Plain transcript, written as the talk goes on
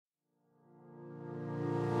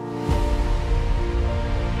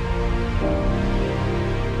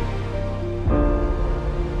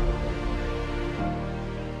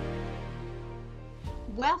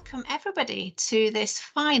welcome everybody to this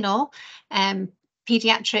final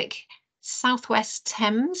Paediatric Southwest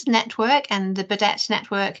Thames Network and the Burdett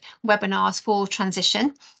Network webinars for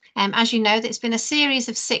transition. As you know, there's been a series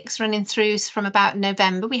of 6 running through from about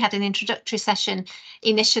November. We had an introductory session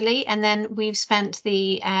initially, and then we've spent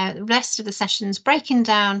the rest of the sessions breaking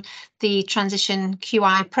down the transition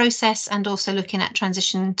QI process and also looking at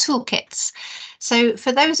transition toolkits. So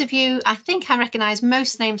for those of you, I think I recognise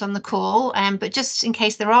most names on the call, but just in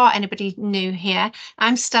case there are anybody new here,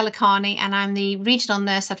 I'm Stella Carney and I'm the Regional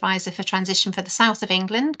Nurse Advisor for Transition for the South of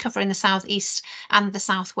England, covering the South East and the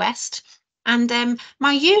South West. And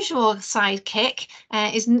my usual sidekick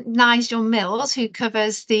is Nigel Mills, who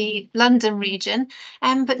covers the London region.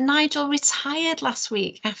 But Nigel retired last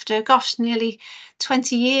week after, gosh, nearly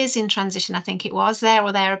 20 years in transition, I think it was, there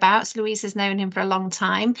or thereabouts. Louise has known him for a long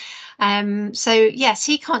time. So yes,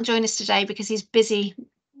 he can't join us today because he's busy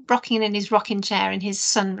rocking in his rocking chair in his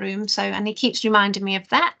sunroom. And he keeps reminding me of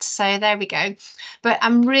that. So there we go. But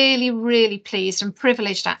I'm really, really pleased and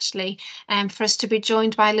privileged actually for us to be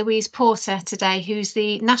joined by Louise Porter today, who's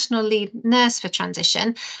the National Lead Nurse for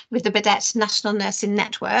Transition with the Burdett National Nursing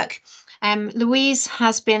Network. Louise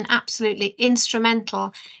has been absolutely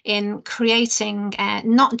instrumental in creating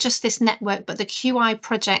not just this network, but the QI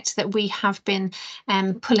project that we have been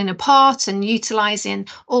pulling apart and utilising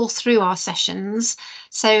all through our sessions.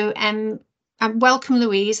 So welcome,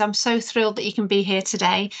 Louise. I'm so thrilled that you can be here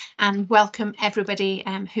today, and welcome everybody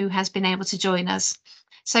who has been able to join us.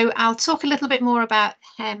 So I'll talk a little bit more about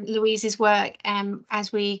Louise's work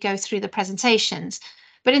as we go through the presentations.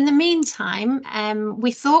 But in the meantime,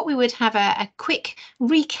 we thought we would have a quick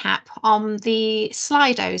recap on the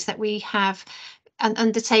Slidos that we have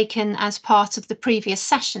undertaken as part of the previous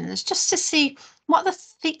sessions, just to see what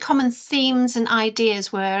the common themes and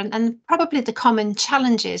ideas were, and probably the common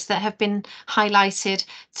challenges that have been highlighted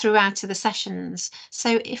throughout the sessions.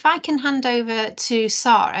 So if I can hand over to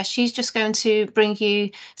Sara, she's just going to bring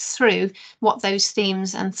you through what those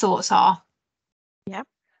themes and thoughts are. Yep.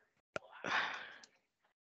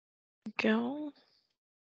 Go.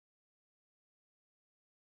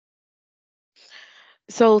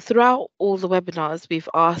 So throughout all the webinars, we've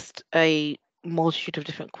asked a multitude of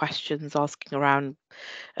different questions, asking around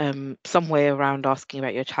some way around asking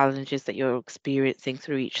about your challenges that you're experiencing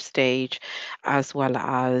through each stage, as well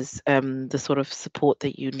as the sort of support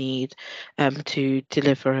that you need to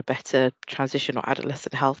deliver a better transition or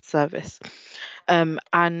adolescent health service.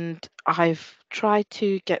 And I've tried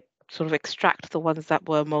to sort of extract the ones that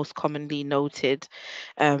were most commonly noted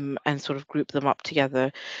and sort of group them up together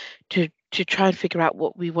to try and figure out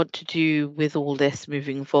what we want to do with all this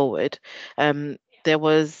moving forward. There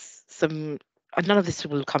was some, none of this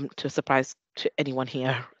will come to a surprise to anyone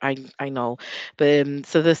here, I know, but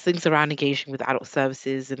so there's things around engaging with adult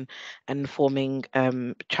services and forming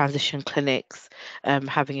transition clinics,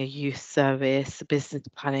 having a youth service, business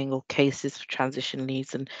planning or cases for transition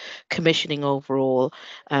leads, and commissioning overall,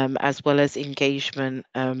 as well as engagement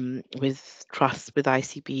with trusts, with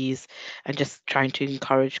ICBs, and just trying to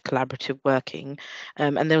encourage collaborative working.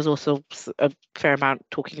 And there was also a fair amount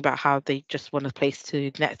talking about how they just want a place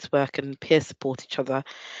to network and peer support each other,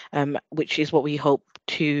 which is what we hope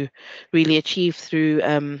to really achieve through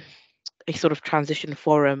a sort of transition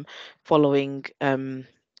forum following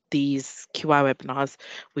these QI webinars.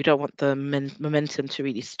 We don't want the momentum to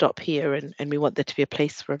really stop here, and we want there to be a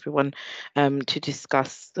place for everyone to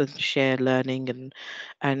discuss and share learning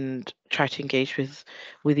and try to engage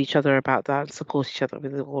with each other about that and support each other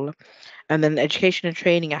with it all. And then education and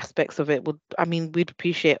training aspects of it we'd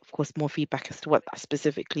appreciate, of course, more feedback as to what that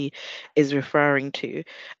specifically is referring to.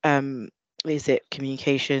 Is it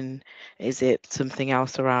communication? Is it something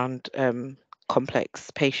else around complex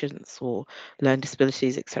patients or learning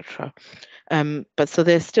disabilities, etc.? But so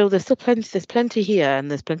there's plenty here, and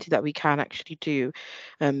there's plenty that we can actually do.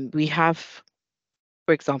 We have,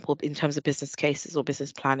 for example, in terms of business cases or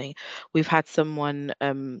business planning, we've had someone,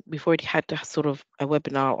 we've already had sort of a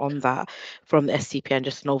webinar on that from the STPN,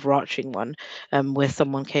 just an overarching one, where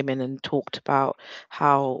someone came in and talked about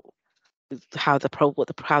what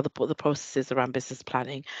the process is around business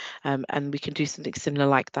planning, and we can do something similar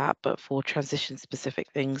like that, but for transition specific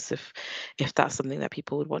things, if that's something that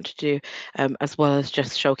people would want to do, as well as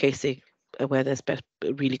just showcasing where there's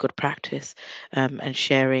really good practice, and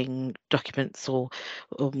sharing documents or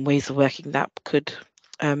ways of working that could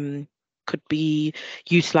be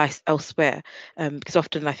utilized elsewhere, because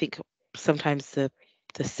often I think sometimes the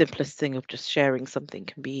simplest thing of just sharing something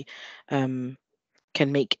can be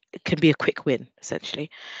a quick win, essentially.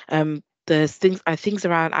 there's things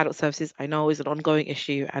around adult services I know is an ongoing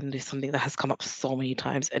issue, and is something that has come up so many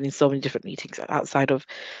times and in so many different meetings outside of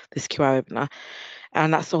this QI webinar.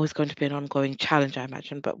 And that's always going to be an ongoing challenge, I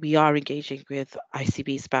imagine. But we are engaging with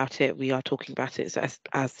ICBs about it. We are talking about it. So as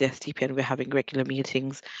the STPN, we're having regular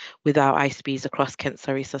meetings with our ICBs across Kent,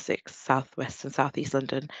 Surrey, Sussex, South West and South East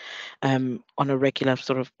London, on a regular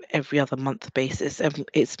sort of every other month basis. And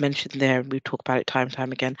it's mentioned there, and we talk about it time and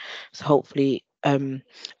time again. So hopefully,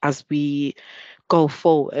 as we go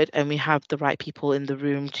forward and we have the right people in the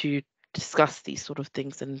room to discuss these sort of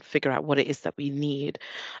things and figure out what it is that we need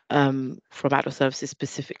from adult services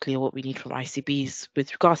specifically, or what we need from ICBs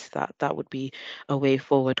with regards to that, that would be a way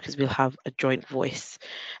forward, because we'll have a joint voice.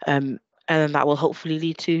 And then that will hopefully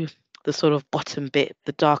lead to the sort of bottom bit,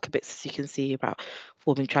 the darker bits, as you can see, about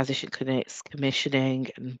forming transition clinics, commissioning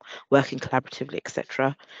and working collaboratively,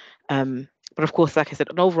 etc. But of course, like I said,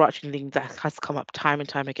 an overarching thing that has come up time and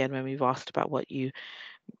time again when we've asked about what you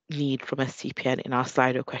need from STPN in our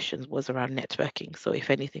Slido questions was around networking. So if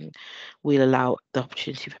anything, we'll allow the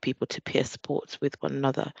opportunity for people to peer support with one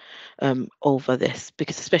another over this,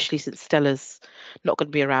 because especially since Stella's not going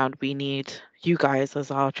to be around, we need you guys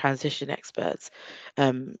as our transition experts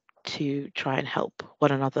to try and help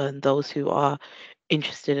one another, and those who are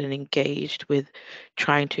interested and engaged with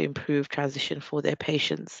trying to improve transition for their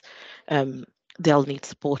patients, they'll need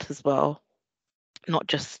support as well, not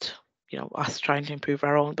just us trying to improve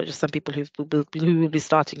our own, but just some people who will be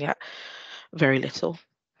starting at very little.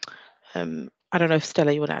 I don't know if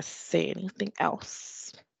Stella, you want to say anything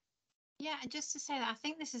else? Yeah, just to say that I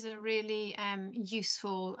think this is a really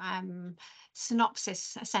useful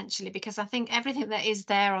synopsis, essentially, because I think everything that is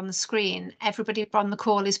there on the screen, everybody on the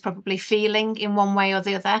call is probably feeling in one way or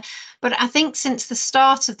the other. But I think since the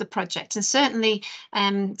start of the project, and certainly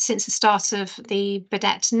since the start of the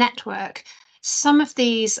Burdett network, some of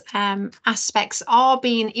these aspects are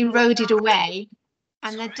being eroded away.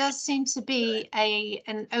 And there does seem to be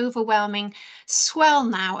an overwhelming swell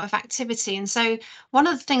now of activity. And so one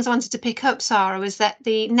of the things I wanted to pick up, Sara, was that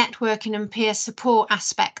the networking and peer support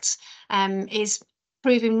aspect is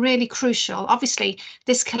proving really crucial. Obviously,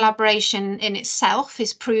 this collaboration in itself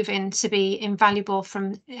is proving to be invaluable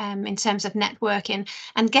from in terms of networking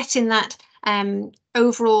and getting that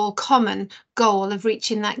overall common goal of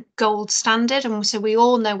reaching that gold standard. And so we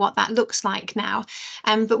all know what that looks like now.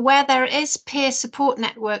 But where there is peer support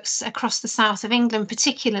networks across the south of England,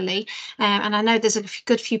 particularly, and I know there's a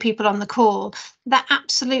good few people on the call, that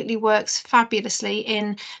absolutely works fabulously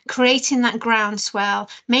in creating that groundswell,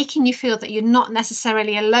 making you feel that you're not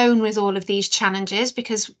necessarily alone with all of these challenges,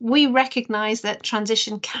 because we recognise that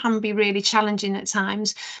transition can be really challenging at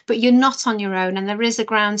times, but you're not on your own, and there is a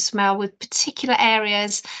groundswell with particular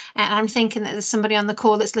areas. And I'm thinking that there's somebody on the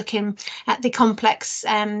call that's looking at the complex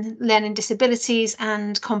learning disabilities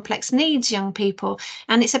and complex needs young people,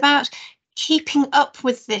 and it's about keeping up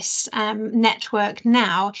with this network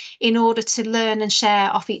now in order to learn and share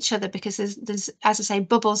off each other, because there's, as I say,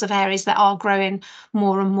 bubbles of areas that are growing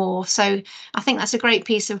more and more. So I think that's a great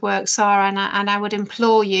piece of work, Sara, and I would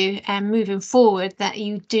implore you moving forward that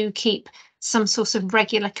you do keep some sort of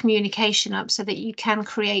regular communication up so that you can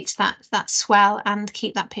create that swell and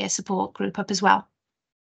keep that peer support group up as well.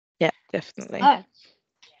 Yeah, definitely. So,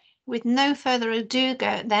 with no further ado,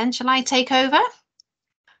 then, shall I take over?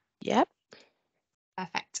 Yep.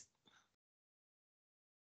 Perfect.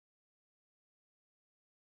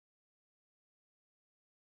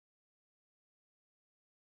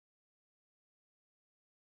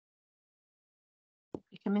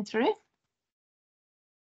 You coming through?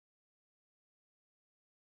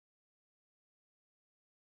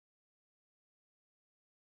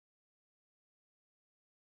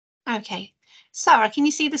 Okay. Sara, can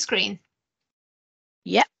you see the screen?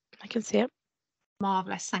 Yep, I can see it.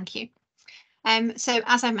 Marvellous, thank you. So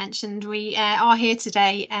as I mentioned, we are here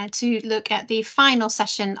today to look at the final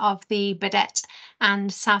session of the Burdett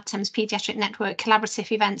and South Thames Paediatric Network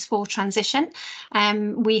collaborative events for transition.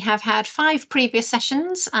 We have had 5 previous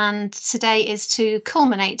sessions, and today is to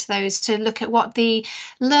culminate those, to look at what the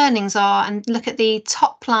learnings are and look at the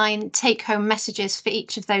top line take-home messages for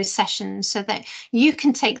each of those sessions, so that you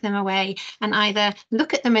can take them away and either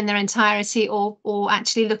look at them in their entirety or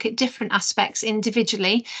actually look at different aspects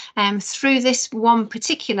individually through this one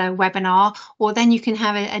particular webinar, or then you can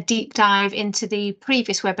have a deep dive into the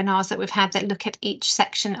previous webinars that we've had that look at each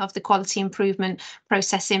section of the quality improvement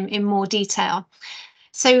process in more detail.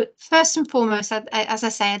 So first and foremost, as I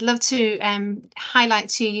say, I'd love to highlight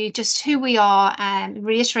to you just who we are and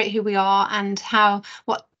reiterate who we are and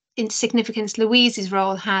what significance Louise's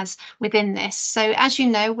role has within this. So as you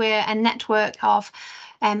know, we're a network of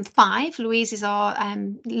 5. Louise is our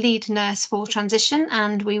lead nurse for transition,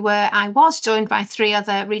 and I was joined by 3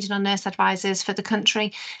 other regional nurse advisors for the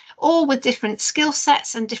country, all with different skill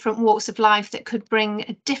sets and different walks of life that could bring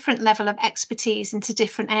a different level of expertise into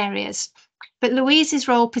different areas. But Louise's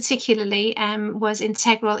role particularly was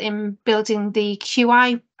integral in building the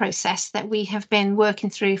QI process that we have been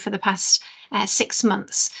working through for the past 6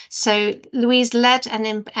 months. So Louise led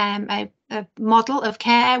a model of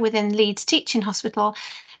care within Leeds Teaching Hospital,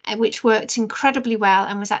 which worked incredibly well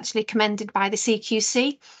and was actually commended by the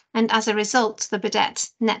CQC. And as a result, the Burdett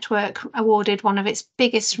network awarded one of its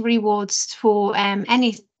biggest rewards for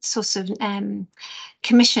any sort of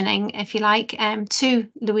commissioning, if you like, to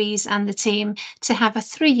Louise and the team to have a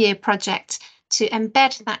 3-year project to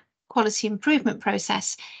embed that quality improvement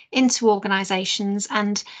process into organisations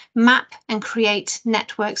and map and create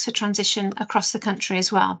networks for transition across the country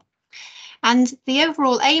as well. And the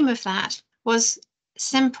overall aim of that was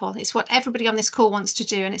simple. It's what everybody on this call wants to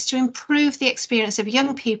do, and it's to improve the experience of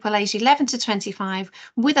young people aged 11 to 25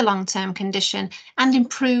 with a long-term condition and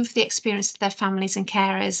improve the experience of their families and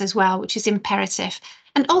carers as well, which is imperative.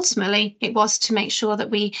 And ultimately, it was to make sure that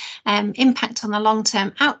we impact on the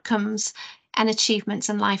long-term outcomes and achievements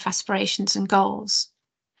and life aspirations and goals.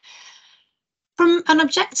 From an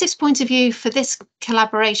objectives point of view for this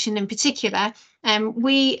collaboration in particular,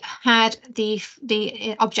 we had the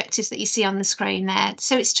objectives that you see on the screen there.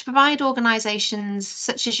 So it's to provide organisations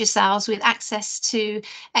such as yourselves with access to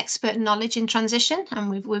expert knowledge in transition, and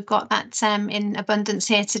we've got that in abundance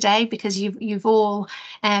here today because you've all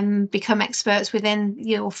become experts within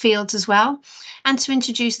your fields as well, and to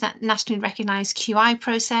introduce that nationally recognised QI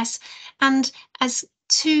process, and as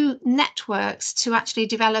 2 networks to actually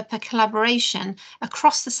develop a collaboration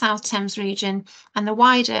across the South Thames region and the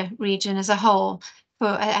wider region as a whole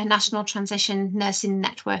for a national transition nursing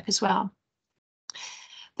network as well.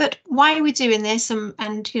 But why are we doing this?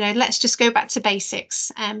 And you know, let's just go back to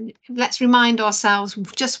basics. Let's remind ourselves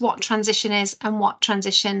just what transition is and what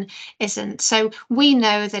transition isn't. So we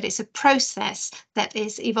know that it's a process that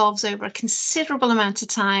evolves over a considerable amount of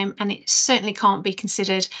time, and it certainly can't be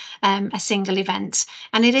considered a single event.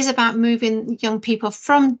 And it is about moving young people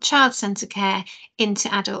from child-centred care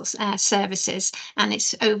into adult services, and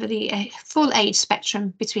it's over the full age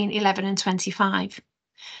spectrum between 11 and 25.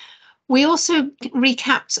 We also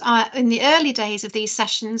recapped in the early days of these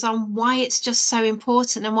sessions on why it's just so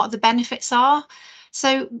important and what the benefits are.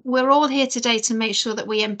 So we're all here today to make sure that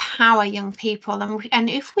we empower young people, and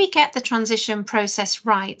if we get the transition process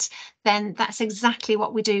right, then that's exactly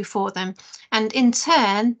what we do for them. And in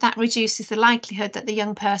turn, that reduces the likelihood that the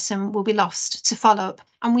young person will be lost to follow-up.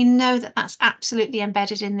 And we know that that's absolutely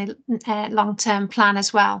embedded in the long-term plan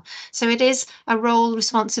as well. So it is a role,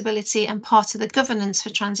 responsibility, and part of the governance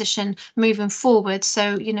for transition moving forward.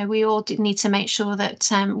 So, you know, we all need to make sure that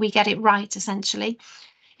we get it right, essentially.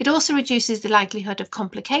 It also reduces the likelihood of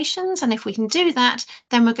complications, and if we can do that,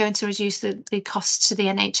 then we're going to reduce the costs to the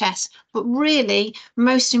NHS. But really,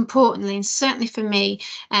 most importantly, and certainly for me,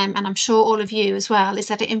 and I'm sure all of you as well, is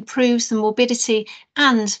that it improves the morbidity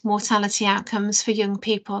and mortality outcomes for young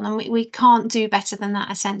people, and we can't do better than that,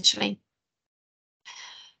 essentially.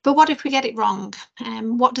 But what if we get it wrong?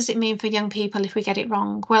 What does it mean for young people if we get it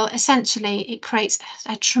wrong? Well, essentially, it creates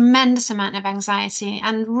a tremendous amount of anxiety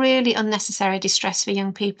and really unnecessary distress for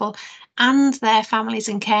young people and their families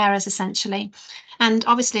and carers, essentially. And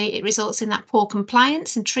obviously, it results in that poor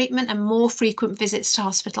compliance and treatment and more frequent visits to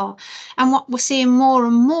hospital. And what we're seeing more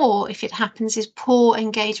and more, if it happens, is poor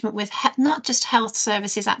engagement with not just health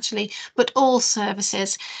services, actually, but all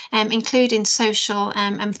services, including social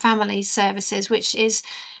and family services, which is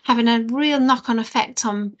having a real knock-on effect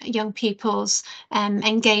on young people's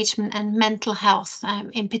engagement and mental health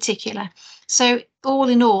in particular. So all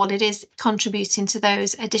in all, it is contributing to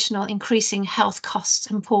those additional increasing health costs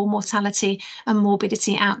and poor mortality and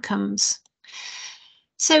morbidity outcomes.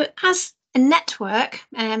 So as a network,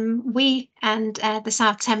 we and the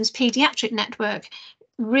South Thames Paediatric Network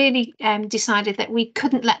really decided that we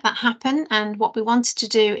couldn't let that happen, and what we wanted to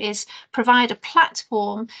do is provide a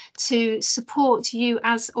platform to support you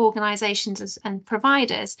as organisations and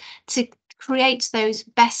providers to create those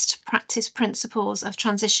best practice principles of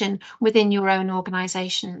transition within your own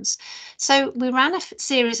organisations. So we ran a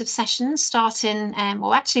series of sessions starting,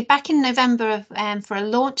 or actually back in November for a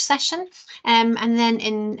launch session, and then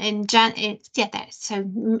so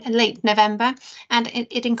late November, and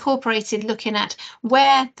it incorporated looking at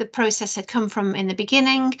where the process had come from in the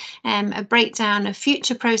beginning, a breakdown of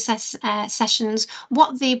future process sessions,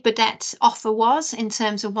 what the Burdett offer was in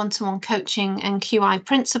terms of one-to-one coaching and QI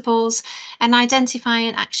principles, and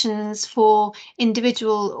identifying actions for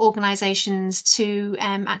individual organisations to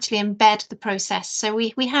actually embed the process. So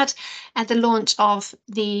we had the launch of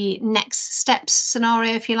the next steps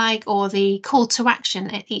scenario, if you like, or the call to action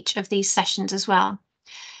at each of these sessions as well.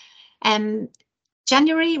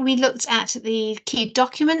 January, we looked at the key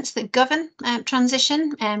documents that govern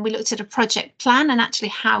transition, and we looked at a project plan and actually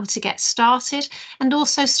how to get started, and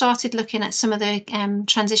also started looking at some of the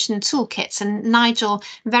transition toolkits. And Nigel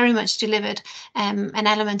very much delivered an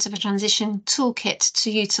element of a transition toolkit to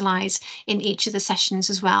utilise in each of the sessions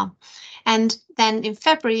as well. And then in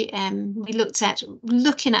February, we looked at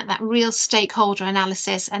looking at that real stakeholder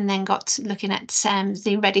analysis, and then got looking at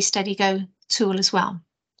the Ready, Steady, Go tool as well.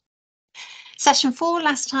 Session 4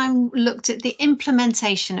 last time looked at the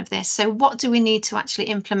implementation of this. So what do we need to actually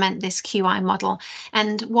implement this QI model,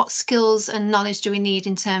 and what skills and knowledge do we need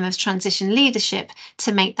in terms of transition leadership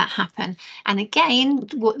to make that happen? And again,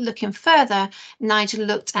 looking further, Nigel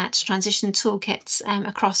looked at transition toolkits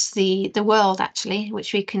across the world actually,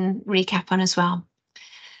 which we can recap on as well.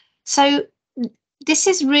 So this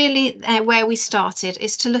is really where we started,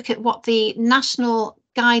 is to look at what the national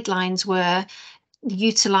guidelines were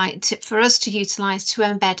for us to utilise to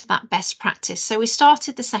embed that best practice. So we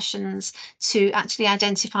started the sessions to actually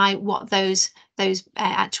identify what those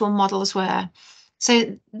actual models were.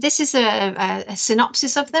 So this is a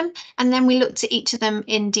synopsis of them, and then we looked at each of them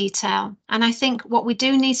in detail. And I think what we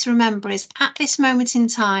do need to remember is at this moment in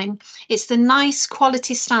time, it's the nice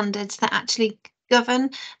quality standards that actually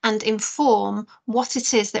govern and inform what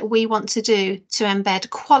it is that we want to do to embed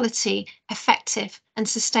quality, effective and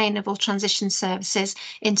sustainable transition services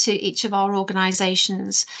into each of our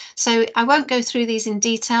organisations. So I won't go through these in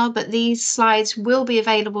detail, but these slides will be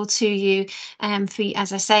available to you,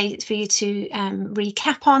 as I say, for you to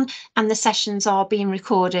recap on, and the sessions are being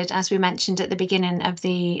recorded, as we mentioned at the beginning of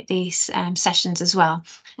these sessions as well.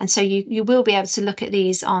 And so you will be able to look at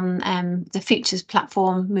these on the Futures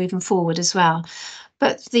platform moving forward as well.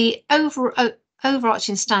 But the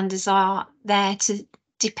overarching standards are there to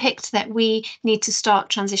depict that we need to start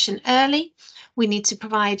transition early. We need to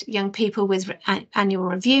provide young people with annual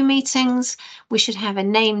review meetings. We should have a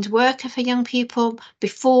named worker for young people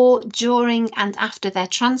before, during and after their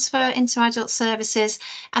transfer into adult services,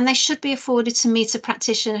 and they should be afforded to meet a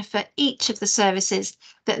practitioner for each of the services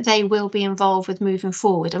that they will be involved with moving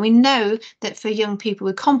forward. And we know that for young people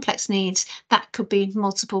with complex needs, that could be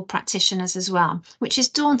multiple practitioners as well, which is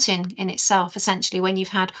daunting in itself, essentially, when you've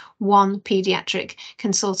had one paediatric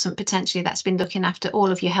consultant potentially that's been looking after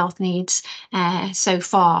all of your health needs so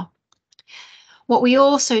far. What we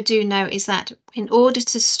also do know is that in order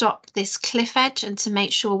to stop this cliff edge and to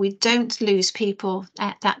make sure we don't lose people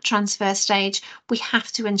at that transfer stage, we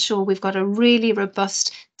have to ensure we've got a really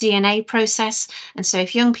robust DNA process. And so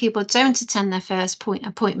if young people don't attend their first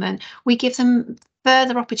appointment, we give them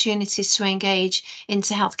further opportunities to engage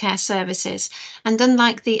into healthcare services. And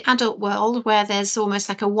unlike the adult world, where there's almost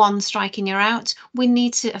like a one strike and you're out, we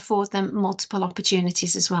need to afford them multiple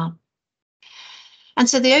opportunities as well. And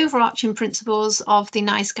so the overarching principles of the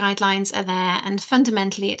NICE guidelines are there, and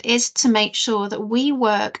fundamentally it is to make sure that we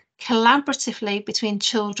work collaboratively between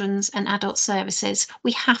children's and adult services.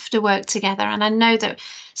 We have to work together, and I know that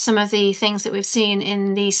some of the things that we've seen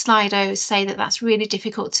in the Slido say that that's really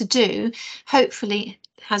difficult to do. Hopefully,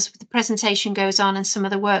 as the presentation goes on and some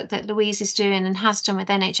of the work that Louise is doing and has done with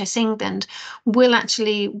NHS England will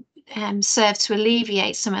actually serve to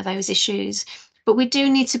alleviate some of those issues. But we do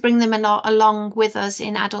need to bring them along with us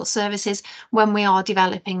in adult services when we are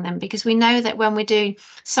developing them, because we know that when we do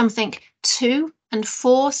something to and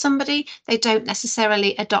for somebody, they don't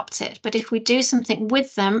necessarily adopt it. But if we do something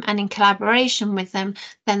with them and in collaboration with them,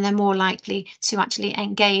 then they're more likely to actually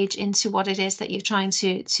engage into what it is that you're trying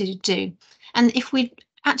to do. And if we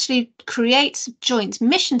actually create joint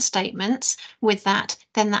mission statements with that,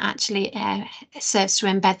 then that actually serves to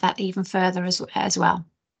embed that even further as well.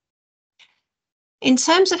 In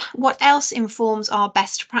terms of what else informs our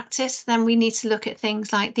best practice, then we need to look at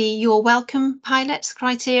things like the You're Welcome pilot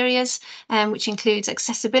criteria, which includes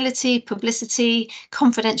accessibility, publicity,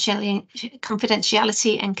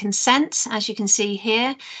 confidentiality and consent, as you can see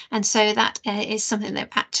here. And so that is something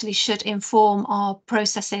that actually should inform our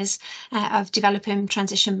processes of developing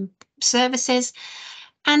transition services.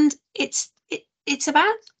 And it's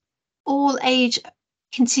about all age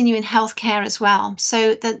continuing healthcare as well.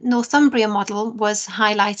 So the Northumbria model was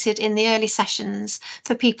highlighted in the early sessions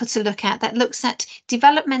for people to look at, that looks at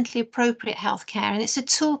developmentally appropriate healthcare. And it's a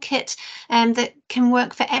toolkit that can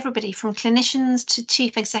work for everybody, from clinicians to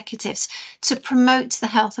chief executives, to promote the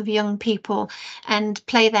health of young people and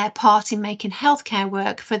play their part in making healthcare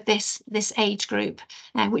work for this age group,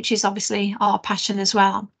 which is obviously our passion as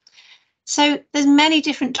well. So there's many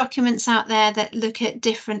different documents out there that look at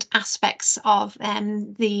different aspects of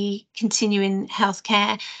the continuing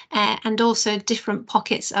healthcare and also different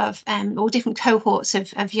pockets of or different cohorts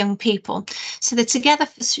of young people. So the Together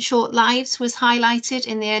for Short Lives was highlighted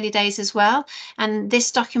in the early days as well. And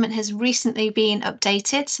this document has recently been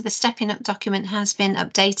updated. So the Stepping Up document has been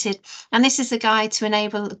updated. And this is a guide to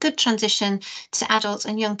enable a good transition to adults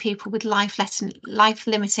and young people with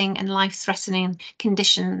life-limiting and life-threatening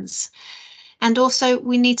conditions. And also,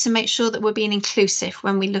 we need to make sure that we're being inclusive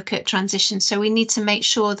when we look at transition. So we need to make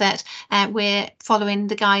sure that we're following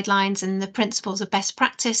the guidelines and the principles of best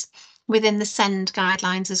practice within the SEND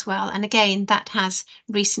guidelines as well. And again, that has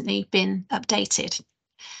recently been updated.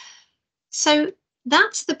 So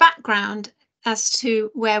that's the background as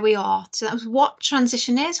to where we are. So that was what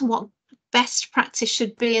transition is and what best practice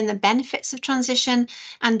should be and the benefits of transition,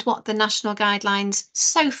 and what the national guidelines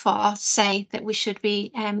so far say that we should be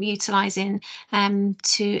utilising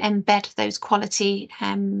to embed those quality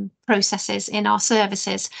processes in our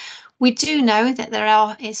services. We do know that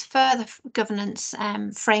there is further governance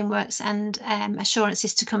frameworks and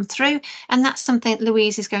assurances to come through, and that's something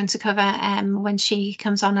Louise is going to cover when she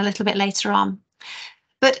comes on a little bit later on.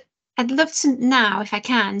 But I'd love to now, if I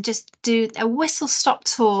can, just do a whistle-stop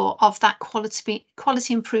tour of that quality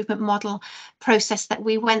improvement model process that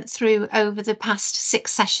we went through over the past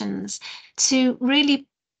 6 sessions, to really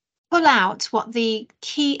pull out what the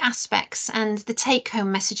key aspects and the take-home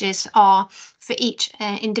messages are for each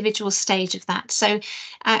individual stage of that. So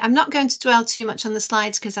I'm not going to dwell too much on the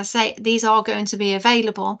slides, because I say these are going to be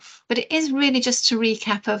available, but it is really just to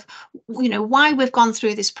recap of, you know, why we've gone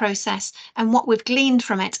through this process and what we've gleaned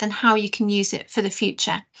from it and how you can use it for the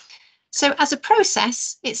future. So as a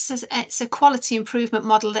process, it's a quality improvement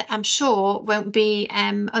model that I'm sure won't be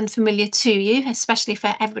unfamiliar to you, especially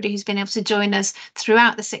for everybody who's been able to join us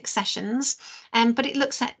throughout the 6 sessions. But it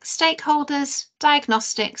looks at stakeholders,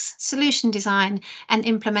 diagnostics, solution design and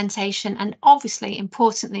implementation. And obviously,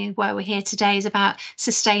 importantly, where we're here today is about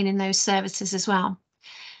sustaining those services as well.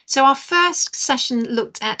 So our first session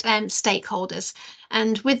looked at stakeholders,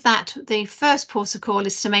 and with that, the first port of call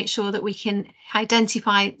is to make sure that we can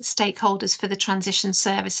identify stakeholders for the transition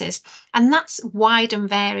services, and that's wide and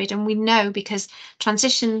varied. And we know, because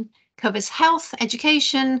transition covers health,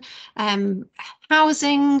 education,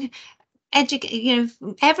 housing,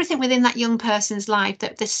 everything within that young person's life,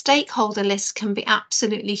 that the stakeholder list can be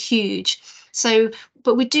absolutely huge. So,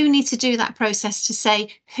 but we do need to do that process to say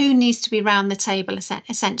who needs to be around the table,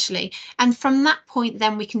 essentially. And from that point,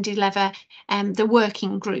 then we can deliver the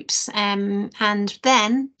working groups, and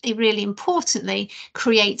then, really importantly,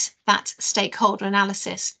 create that stakeholder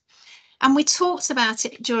analysis. And we talked about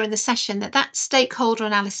it during the session, that stakeholder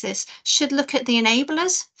analysis should look at the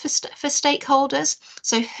enablers for stakeholders.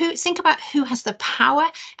 So think about who has the power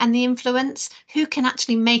and the influence, who can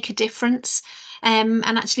actually make a difference, and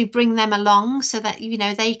actually bring them along, so that, you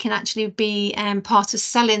know, they can actually be part of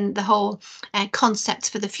selling the whole concept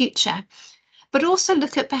for the future. But also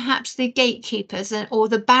look at perhaps the gatekeepers or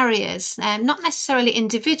the barriers, not necessarily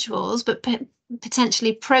individuals, but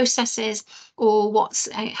potentially processes or what's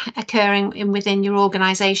occurring within your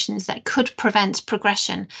organisations that could prevent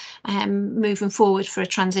progression moving forward for a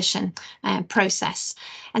transition process.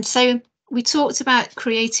 And so we talked about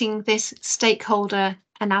creating this stakeholder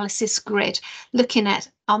analysis grid, looking at,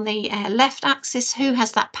 on the left axis, who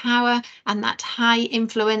has that power and that high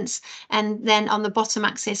influence, and then on the bottom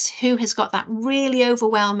axis, who has got that really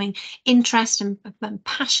overwhelming interest and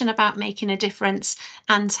passion about making a difference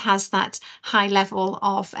and has that high level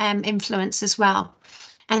of influence as well.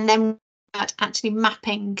 And then actually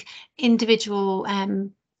mapping individual,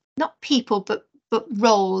 not people, but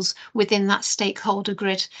roles within that stakeholder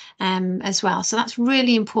grid as well. So that's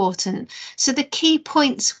really important. So the key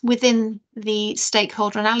points within the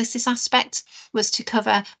stakeholder analysis aspect was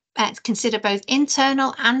to consider both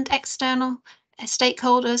internal and external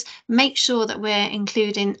stakeholders, make sure that we're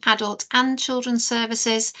including adult and children's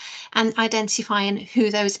services, and identifying who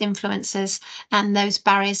those influencers and those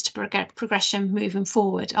barriers to progression moving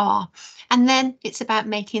forward are. And then it's about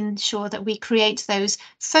making sure that we create those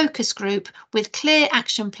focus group with clear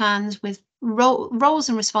action plans, with roles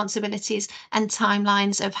and responsibilities and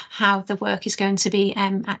timelines of how the work is going to be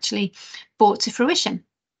actually brought to fruition.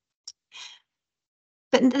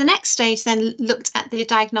 But the next stage then looked at the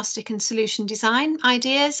diagnostic and solution design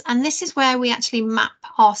ideas, and this is where we actually map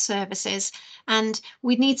our services, and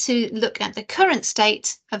we need to look at the current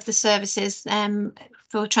state of the services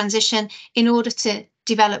for transition in order to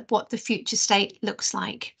develop what the future state looks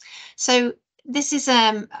like. So this is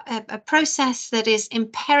a process that is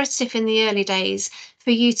imperative in the early days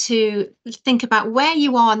for you to think about where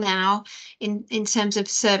you are now in terms of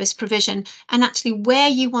service provision and actually where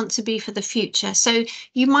you want to be for the future. So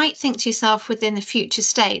you might think to yourself within the future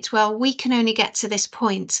state, well, we can only get to this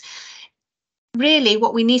point. Really,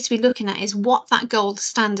 what we need to be looking at is what that gold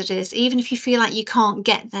standard is, even if you feel like you can't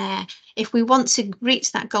get there. If we want to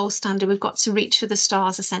reach that gold standard, we've got to reach for the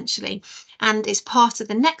stars, essentially. And it's part of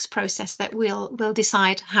the next process that we'll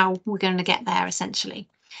decide how we're going to get there, essentially.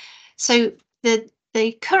 So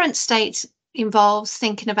the current state involves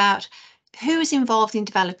thinking about who is involved in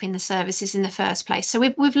developing the services in the first place. So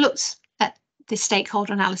we've looked at the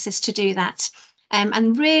stakeholder analysis to do that.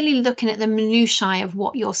 And really looking at the minutiae of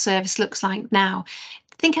what your service looks like now,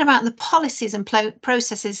 thinking about the policies and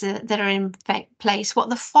processes that are in place, what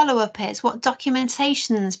the follow-up is, what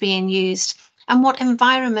documentation is being used, and what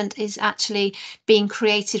environment is actually being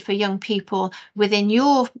created for young people within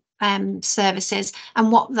your services,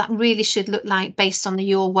 and what that really should look like based on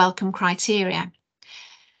your welcome criteria.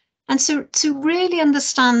 And so to really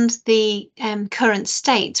understand the current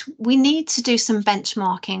state, we need to do some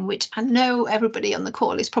benchmarking, which I know everybody on the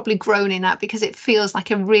call is probably groaning at because it feels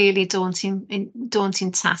like a really daunting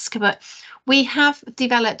task. But we have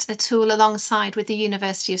developed a tool alongside with the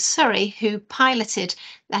University of Surrey, who piloted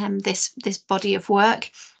this body of work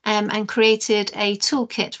and created a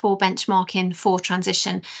toolkit for benchmarking for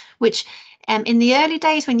transition, which in the early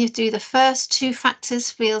days when you do the first two factors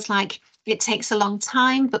feels like it takes a long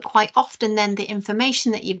time, but quite often then the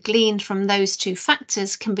information that you've gleaned from those two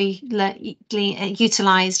factors can be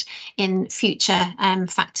utilised in future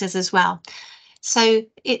factors as well. So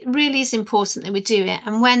it really is important that we do it.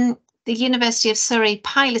 And when the University of Surrey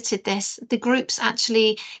piloted this, the groups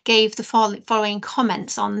actually gave the following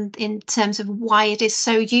comments in terms of why it is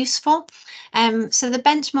so useful. So the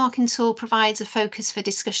benchmarking tool provides a focus for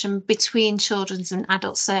discussion between children's and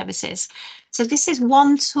adult services. So this is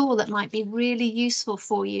one tool that might be really useful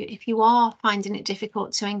for you if you are finding it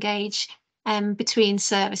difficult to engage between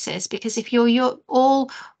services, because if you're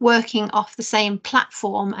all working off the same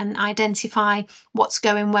platform and identify what's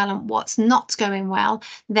going well and what's not going well,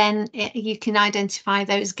 then you can identify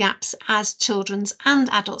those gaps as children's and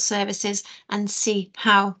adult services and see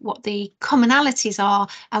what the commonalities are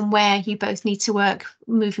and where you both need to work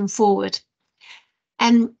moving forward.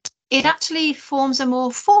 And it actually forms a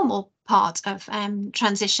more formal part of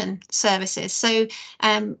transition services. So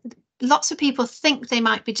lots of people think they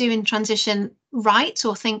might be doing transition right,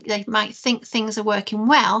 or they might think things are working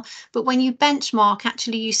well, but when you benchmark,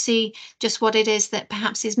 actually you see just what it is that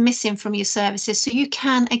perhaps is missing from your services, so you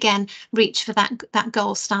can again reach for that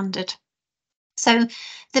gold standard. So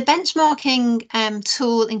the benchmarking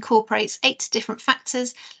tool incorporates 8 different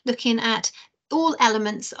factors looking at all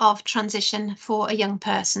elements of transition for a young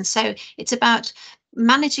person. So it's about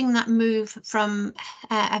managing that move from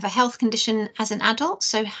of a health condition as an adult,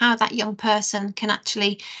 so how that young person can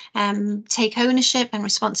actually take ownership and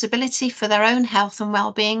responsibility for their own health and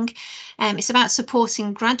well-being. It's about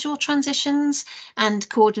supporting gradual transitions and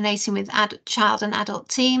coordinating with child and adult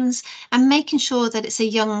teams, and making sure that it's a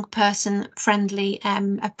young person friendly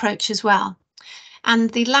approach as well. And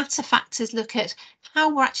the latter factors look at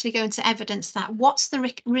how we're actually going to evidence that. What's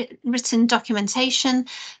the written documentation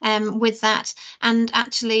with that? And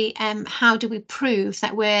actually, how do we prove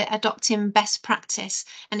that we're adopting best practice?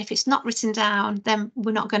 And if it's not written down, then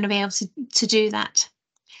we're not going to be able to do that.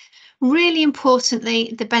 Really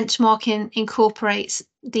importantly, the benchmarking incorporates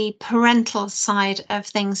the parental side of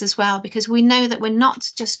things as well, because we know that we're not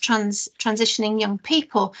just transitioning young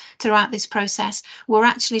people throughout this process, we're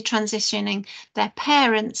actually transitioning their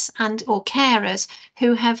parents or carers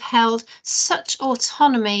who have held such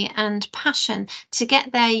autonomy and passion to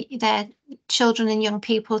get their children and young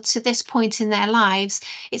people to this point in their lives.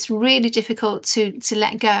 It's really difficult to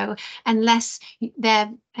let go unless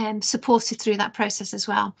they're supported through that process as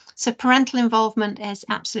well. So parental involvement is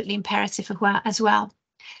absolutely imperative as well.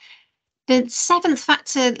 The 7th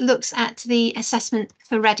factor looks at the assessment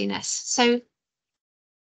for readiness. So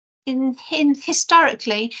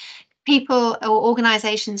historically, people or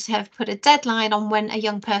organisations have put a deadline on when a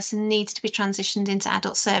young person needs to be transitioned into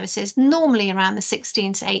adult services, normally around the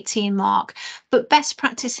 16 to 18 mark. But best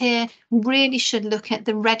practice here really should look at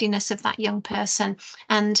the readiness of that young person.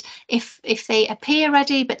 And if they appear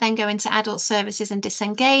ready but then go into adult services and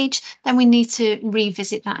disengage, then we need to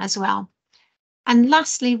revisit that as well. And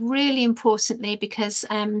lastly, really importantly, because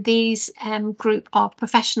these group of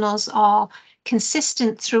professionals are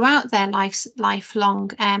consistent throughout their lifelong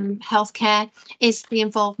healthcare, is the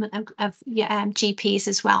involvement of GPs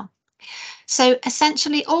as well. So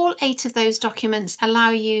essentially, all 8 of those documents allow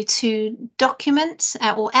you to document,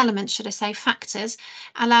 or elements, should I say, factors,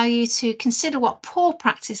 allow you to consider what poor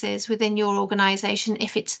practice is within your organisation,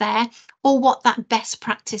 if it's there, or what that best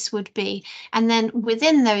practice would be. And then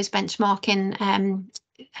within those benchmarking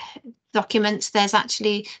documents, there's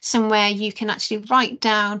actually somewhere you can actually write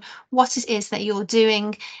down what it is that you're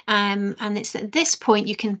doing. And it's at this point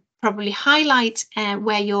you can probably highlight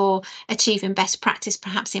where you're achieving best practice,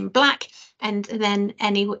 perhaps in black, and then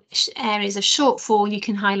any areas of shortfall you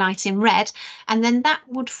can highlight in red, and then that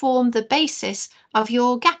would form the basis of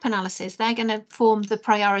your gap analysis. They're going to form the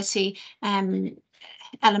priority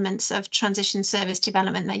elements of transition service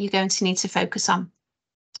development that you're going to need to focus on.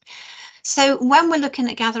 So when we're looking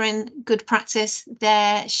at gathering good practice,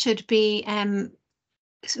 there should be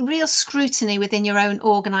real scrutiny within your own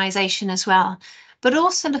organisation as well, but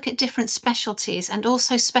also look at different specialties and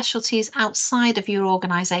also specialties outside of your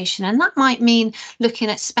organisation. And that might mean looking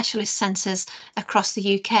at specialist centres across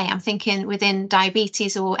the UK. I'm thinking within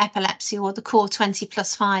diabetes or epilepsy or the core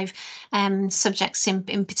 20+5 subjects in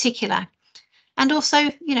particular. And also,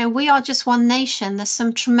 you know, we are just one nation. There's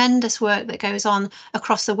some tremendous work that goes on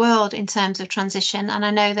across the world in terms of transition. And I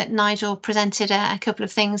know that Nigel presented a couple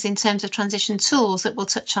of things in terms of transition tools that we'll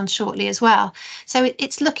touch on shortly as well. So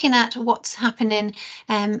it's looking at what's happening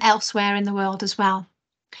elsewhere in the world as well.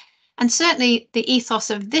 And certainly the ethos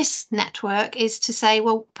of this network is to say,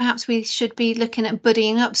 well, perhaps we should be looking at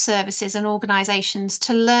buddying up services and organisations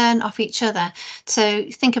to learn off each other,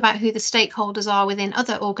 to think about who the stakeholders are within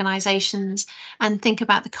other organisations and think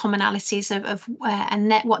about the commonalities of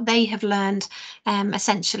what they have learned,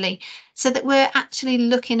 essentially, so that we're actually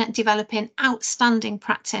looking at developing outstanding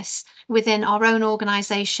practice within our own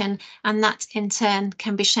organisation, and that in turn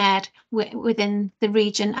can be shared within the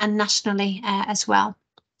region and nationally as well.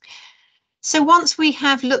 So once we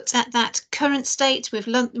have looked at that current state, we've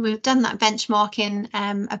done that benchmarking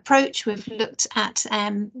approach, we've looked at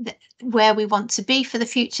where we want to be for the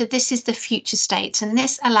future. This is the future state, and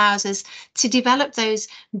this allows us to develop those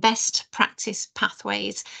best practice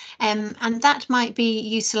pathways. And that might be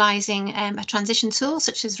utilising a transition tool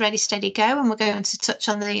such as Ready, Steady, Go, and we're going to touch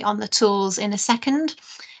on the tools in a second.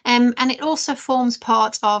 And it also forms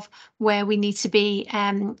part of where we need to be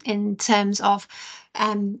in terms of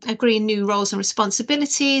agreeing new roles and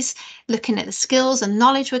responsibilities, looking at the skills and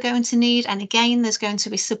knowledge we're going to need. And again, there's going to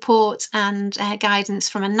be support and guidance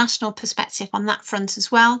from a national perspective on that front as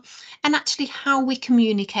well, and actually how we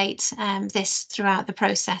communicate this throughout the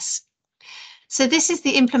process. So this is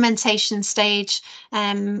the implementation stage,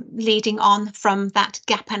 leading on from that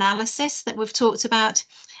gap analysis that we've talked about.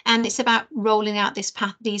 And it's about rolling out these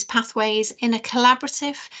pathways in a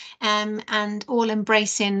collaborative and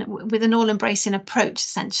with an all-embracing approach,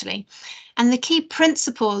 essentially. And the key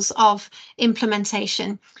principles of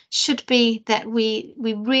implementation should be that we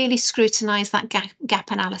really scrutinise that gap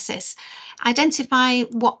analysis, identify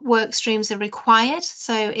what work streams are required.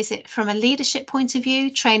 So is it from a leadership point of view,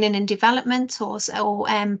 training and development, or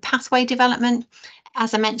pathway development?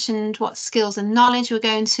 As I mentioned, what skills and knowledge we're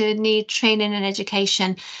going to need, training and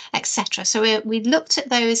education, etc. So we looked at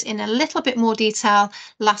those in a little bit more detail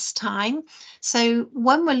last time. So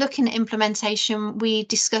when we're looking at implementation, we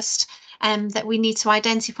discussed that we need to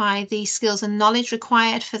identify the skills and knowledge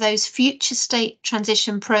required for those future state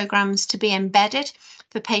transition programmes to be embedded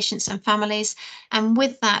for patients and families. And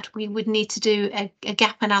with that, we would need to do a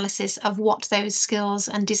gap analysis of what those skills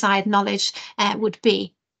and desired knowledge would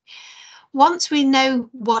be. Once we know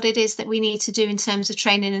what it is that we need to do in terms of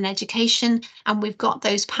training and education, and we've got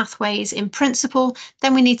those pathways in principle,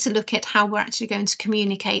 then we need to look at how we're actually going to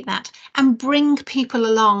communicate that and bring people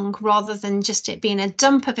along, rather than just it being a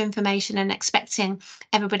dump of information and expecting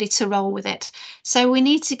everybody to roll with it. So we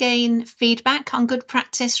need to gain feedback on good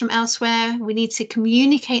practice from elsewhere. We need to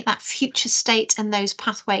communicate that future state and those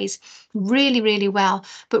pathways really, really well,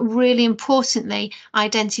 but really importantly,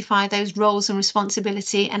 identify those roles and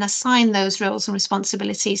responsibility and assign those roles and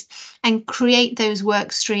responsibilities and create those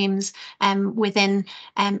work streams within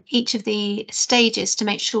each of the stages to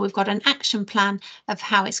make sure we've got an action plan of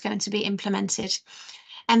how it's going to be implemented.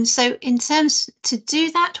 And so in terms to do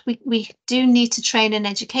that, we do need to train and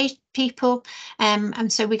educate people.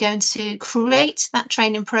 And so we're going to create that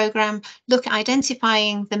training program, look at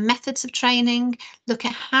identifying the methods of training, look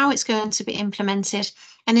at how it's going to be implemented,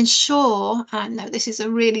 and ensure, I know this is a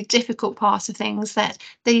really difficult part of things, that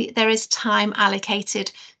there is time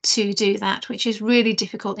allocated to do that, which is really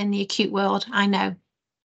difficult in the acute world, I know.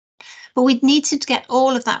 But we need to get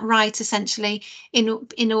all of that right, essentially,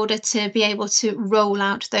 in order to be able to roll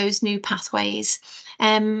out those new pathways.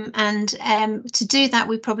 To do that,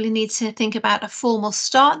 we probably need to think about a formal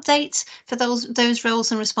start date for those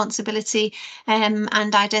roles and responsibility,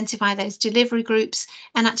 and identify those delivery groups,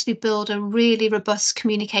 and actually build a really robust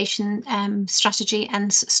communication strategy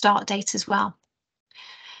and start date as well.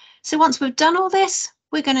 So once we've done all this,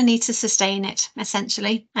 we're going to need to sustain it,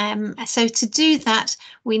 essentially. So to do that,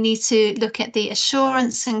 we need to look at the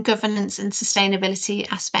assurance and governance and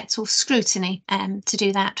sustainability aspects, or scrutiny, to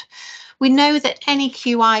do that. We know that any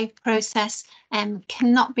QI process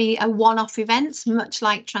cannot be a one-off event, much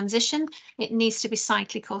like transition. It needs to be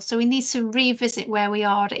cyclical. So we need to revisit where we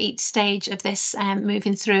are at each stage of this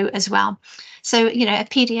moving through as well. So, you know, a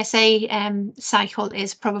PDSA cycle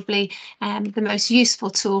is probably the most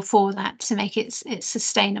useful tool for that, to make it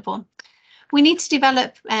sustainable. We need to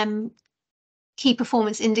develop key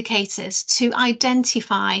performance indicators to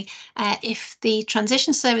identify if the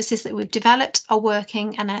transition services that we've developed are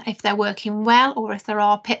working, and if they're working well, or if there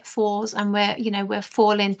are pitfalls and we're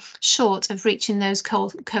falling short of reaching those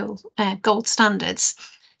gold standards.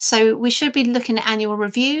 So we should be looking at annual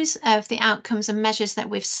reviews of the outcomes and measures that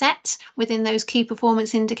we've set within those key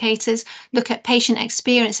performance indicators, look at patient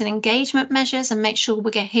experience and engagement measures, and make sure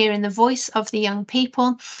we're hearing the voice of the young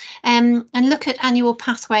people, and look at annual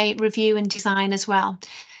pathway review and design as well.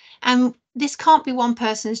 And this can't be one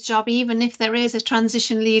person's job, even if there is a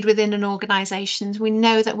transition lead within an organisation. We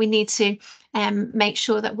know that we need to make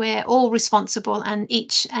sure that we're all responsible, and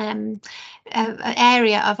each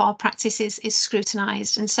area of our practice is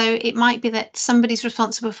scrutinised. And so it might be that somebody's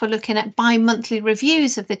responsible for looking at bi-monthly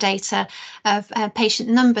reviews of the data of patient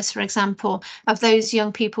numbers, for example, of those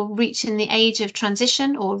young people reaching the age of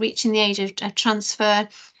transition or reaching the age of transfer,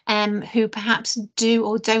 who perhaps do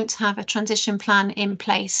or don't have a transition plan in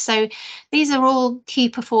place. So these are all key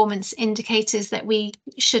performance indicators that we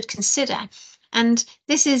should consider. And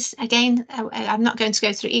this is, again, I'm not going to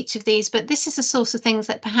go through each of these, but this is the sort of things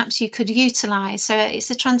that perhaps you could utilise. So it's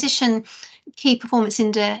a transition key performance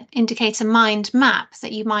indicator mind map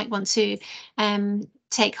that you might want to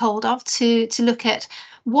take hold of, to look at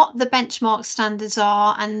what the benchmark standards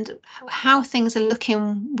are and how things are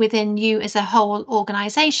looking within you as a whole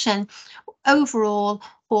organisation overall,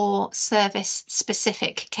 or service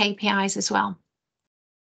specific KPIs as well.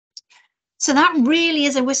 So that really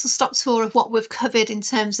is a whistle-stop tour of what we've covered in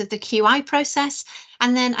terms of the QI process.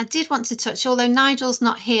 And then I did want to touch, although Nigel's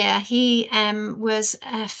not here, he was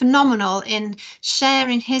phenomenal in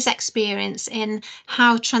sharing his experience in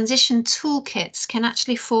how transition toolkits can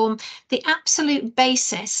actually form the absolute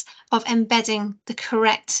basis of embedding the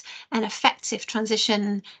correct and effective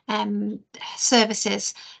transition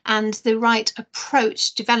services, and the right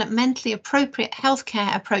approach, developmentally appropriate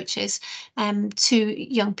healthcare approaches to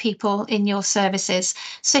young people in your services.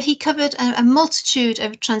 So he covered a multitude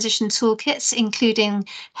of transition toolkits, including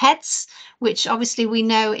HEADS, which obviously we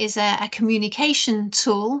know is a communication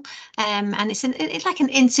tool, and it's like an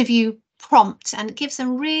interview prompt, and it gives a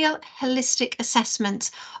real holistic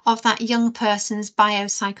assessment of that young person's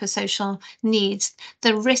biopsychosocial needs,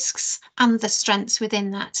 the risks and the strengths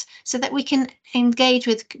within that, so that we can engage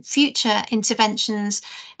with future interventions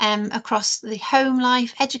across the home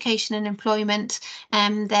life, education and employment,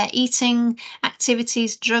 their eating,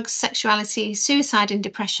 activities, drugs, sexuality, suicide and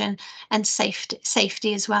depression, and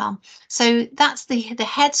safety as well. So that's the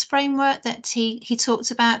HEADS framework that he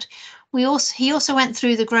talked about. He also went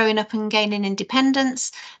through the Growing Up and Gaining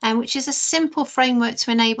Independence, which is a simple framework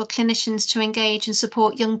to enable clinicians to engage and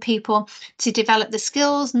support young people to develop the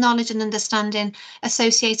skills, knowledge and understanding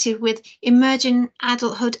associated with emerging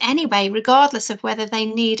adulthood anyway, regardless of whether they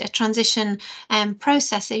need a transition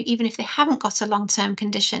process, even if they haven't got a long-term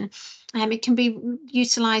condition. It can be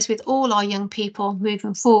utilised with all our young people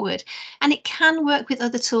moving forward, and it can work with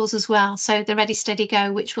other tools as well. So the Ready, Steady,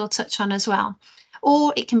 Go, which we'll touch on as well,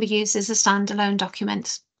 or it can be used as a standalone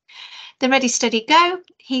document. The Ready, Steady, Go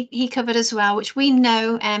he covered as well, which we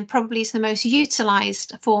know probably is the most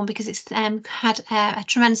utilised form because it's had a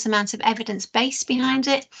tremendous amount of evidence base behind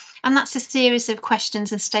it. And that's a series of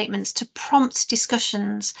questions and statements to prompt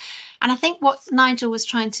discussions. And I think what Nigel was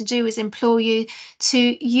trying to do is implore you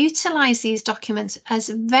to utilise these documents as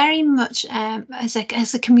very much as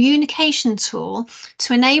a communication tool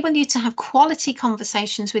to enable you to have quality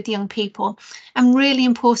conversations with young people, and really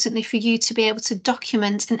importantly for you to be able to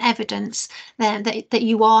document and evidence that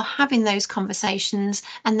you are having those conversations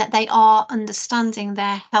and that they are understanding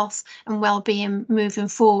their health and well-being moving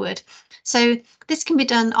forward. So this can be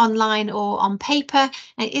done online or on paper.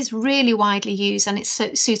 It is really widely used and it's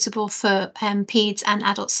suitable for PEDS and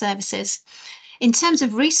adult services. In terms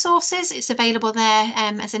of resources, it's available there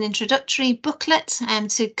as an introductory booklet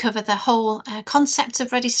to cover the whole concept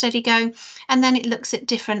of Ready, Steady, Go. And then it looks at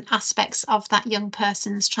different aspects of that young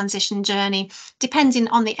person's transition journey, depending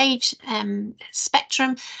on the age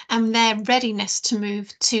spectrum and their readiness to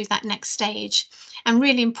move to that next stage. And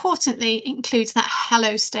really importantly, includes that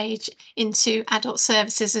hello stage into adult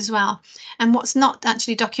services as well. And what's not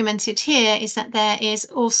actually documented here is that there is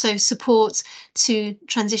also support to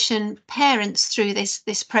transition parents through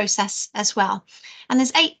this process as well. And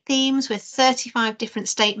there's 8 themes with 35 different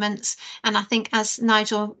statements. And I think, as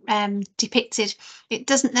Nigel depicted, it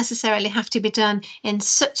doesn't necessarily have to be done in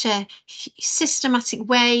such a systematic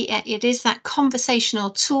way. It is that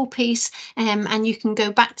conversational tool piece, and you can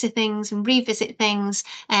go back to things and revisit things,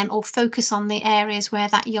 or focus on the areas where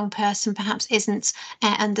that young person perhaps isn't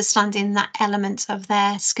understanding that element of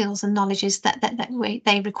their skills and knowledges that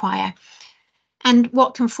they require. And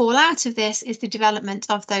what can fall out of this is the development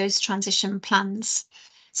of those transition plans.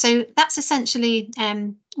 So that's essentially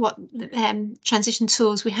what transition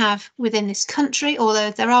tools we have within this country, although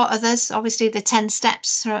there are others, obviously the 10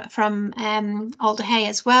 steps from Alder Hay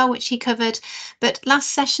as well, which he covered. But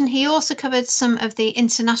last session, he also covered some of the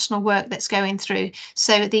international work that's going through.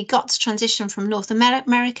 So the GOTS transition from North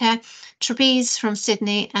America, Trapeze from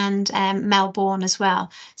Sydney, and Melbourne as well.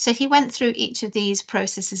 So he went through each of these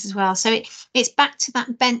processes as well. So it's back to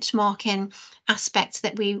that benchmarking aspect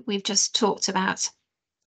that we've just talked about.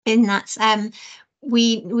 In that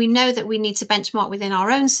we know that we need to benchmark within our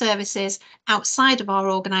own services outside of our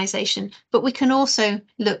organisation, but we can also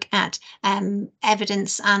look at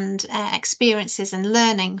evidence and experiences and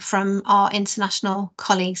learning from our international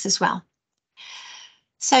colleagues as well.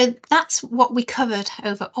 So that's what we covered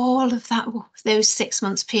over all of those 6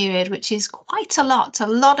 months period, which is quite a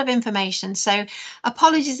lot of information. So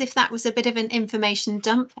apologies if that was a bit of an information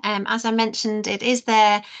dump. As I mentioned, it is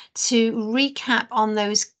there to recap on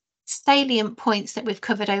those salient points that we've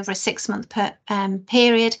covered over a 6-month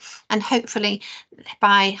period, and hopefully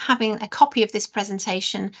by having a copy of this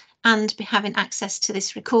presentation and having access to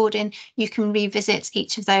this recording, you can revisit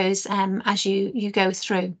each of those as you go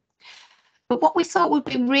through. But what we thought would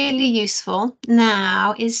be really useful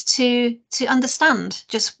now is to understand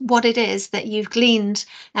just what it is that you've gleaned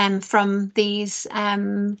from these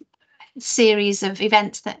series of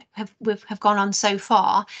events that have gone on so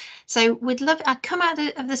far. So I'd come out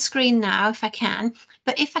of the screen now if I can,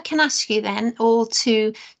 but if I can ask you then all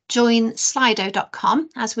to join slido.com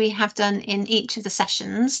as we have done in each of the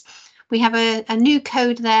sessions. We have a new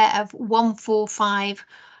code there of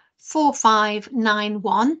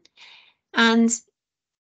 1454591. And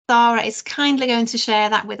Sara is kindly going to share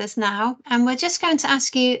that with us now. And we're just going to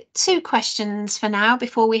ask you 2 questions for now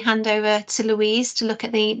before we hand over to Louise to look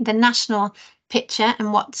at the national picture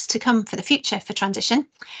and what's to come for the future for transition.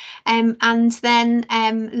 And then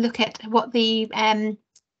look at what the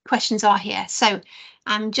questions are here. So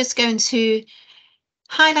I'm just going to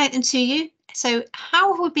highlight them to you. So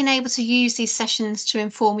how have we been able to use these sessions to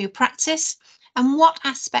inform your practice? And what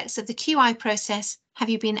aspects of the QI process have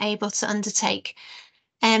you been able to undertake?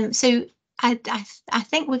 So I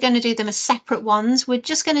think we're going to do them as separate ones. We're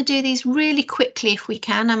just going to do these really quickly if we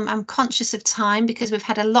can. I'm conscious of time because we've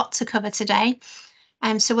had a lot to cover today.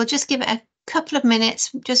 So we'll just give it a couple of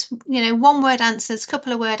minutes, just, 1-word answers,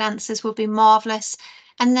 couple of word answers will be marvellous.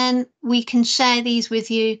 And then we can share these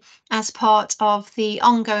with you as part of the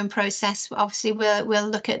ongoing process. Obviously, we'll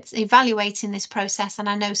look at evaluating this process, and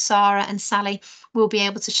I know Sara and Sally will be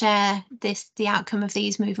able to share the outcome of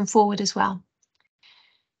these moving forward as well.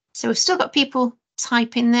 So we've still got people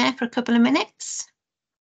typing there for a couple of minutes.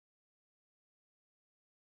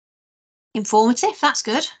 Informative, that's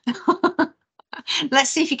good.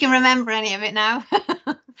 Let's see if you can remember any of it now.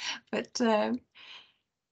 But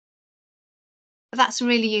that's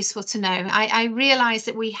really useful to know. I realise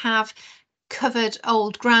that we have covered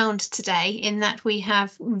old ground today in that we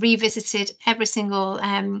have revisited every single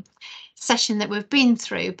session that we've been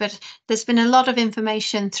through, but there's been a lot of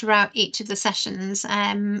information throughout each of the sessions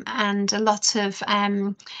and a lot of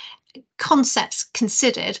concepts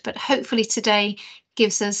considered, but hopefully today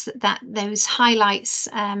gives us those highlights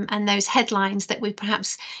and those headlines that we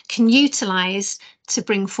perhaps can utilize to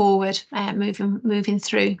bring forward moving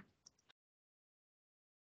through.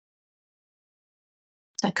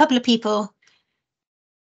 So a couple of people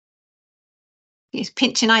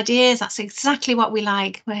pinching ideas. That's exactly what we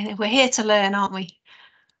like. We're here to learn, aren't we?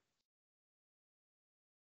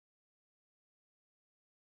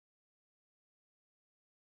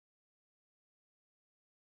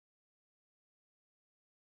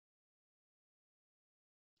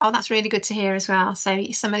 Oh, that's really good to hear as well. So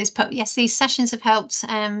some of these, yes, these sessions have helped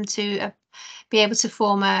to be able to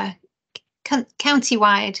form a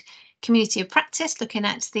county-wide community of practice, looking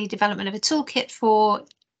at the development of a toolkit for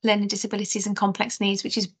learning disabilities and complex needs,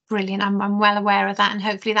 which is brilliant. I'm well aware of that, and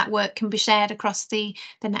hopefully that work can be shared across the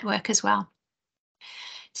network as well.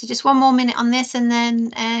 So just one more minute on this, and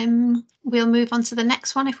then we'll move on to the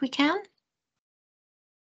next one if we can.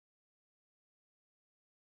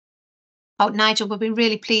 Oh, Nigel will be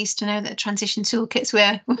really pleased to know that transition toolkits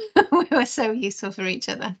were so useful for each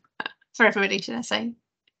other, for everybody, should I say.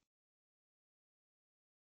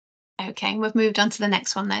 Okay, we've moved on to the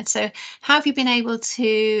next one then. So how have you been able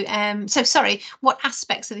to, what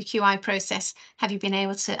aspects of the QI process have you been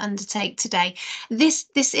able to undertake today? This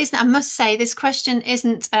isn't, I must say, this question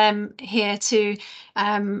isn't here to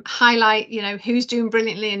highlight, who's doing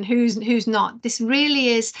brilliantly and who's not. This really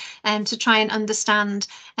is to try and understand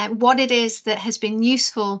what it is that has been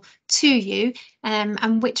useful to you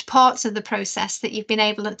and which parts of the process that you've been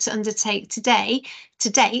able to undertake to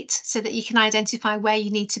date, so that you can identify where you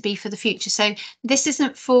need to be for the future. So this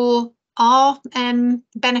isn't for our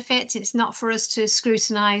benefit. It's not for us to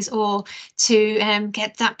scrutinise or to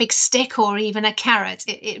get that big stick or even a carrot.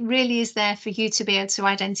 It really is there for you to be able to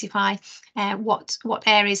identify what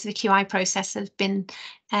areas of the QI process have been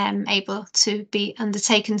able to be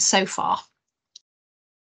undertaken so far.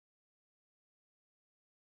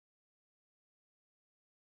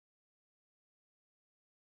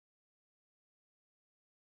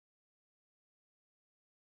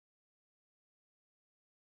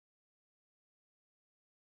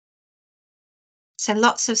 So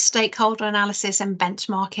lots of stakeholder analysis and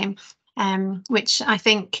benchmarking, which I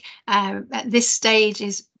think at this stage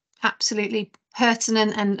is absolutely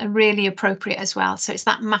pertinent and really appropriate as well. So it's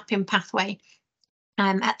that mapping pathway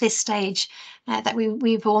at this stage that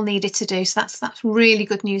we've all needed to do. So that's really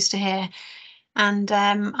good news to hear. And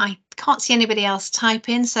I can't see anybody else type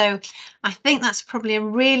in, so I think that's probably a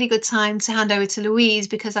really good time to hand over to Louise,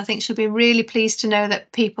 because I think she'll be really pleased to know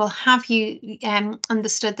that people have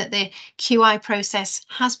understood that the QI process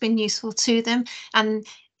has been useful to them, and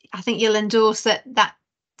I think you'll endorse that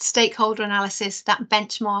stakeholder analysis, that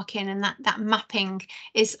benchmarking and that mapping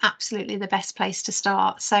is absolutely the best place to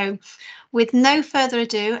start. So with no further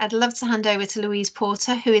ado, I'd love to hand over to Louise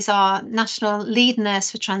Porter, who is our National Lead Nurse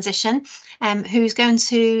for Transition, who's going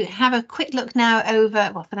to have a quick look now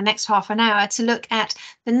for the next half an hour to look at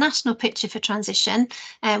the national picture for transition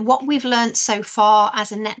and what we've learned so far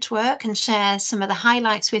as a network and share some of the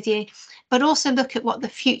highlights with you, but also look at what the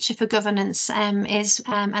future for governance is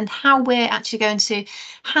and how we're actually going to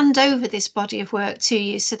hand over this body of work to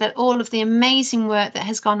you, so that all of the amazing work that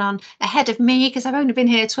has gone on ahead of me, because I've only been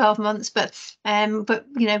here 12 months, but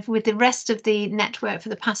with the rest of the network for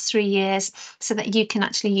the past 3 years, so that you can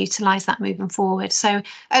actually utilise that moving forward. So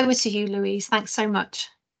over to you, Louise. Thanks so much.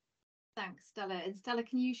 Thanks, Stella. And Stella,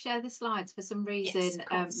 can you share the slides? For some reason,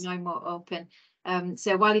 Yes, no more open.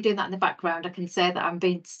 So while you're doing that in the background, I can say that I'm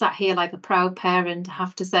being sat here like a proud parent, I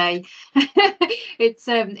have to say.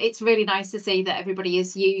 It's really nice to see that everybody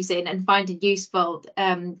is using and finding useful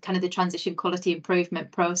kind of the transition quality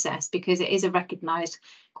improvement process, because it is a recognised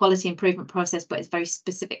quality improvement process, but it's very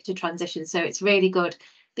specific to transition. So it's really good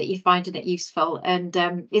that you're finding it useful, and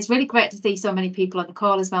it's really great to see so many people on the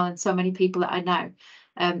call as well, and so many people that I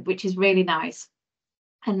know, which is really nice,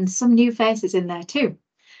 and some new faces in there too.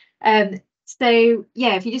 So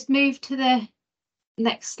yeah, if you just move to the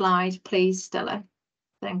next slide, please, Stella.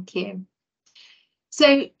 Thank you.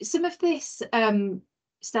 So some of this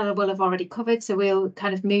Stella will have already covered, so we'll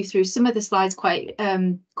kind of move through some of the slides quite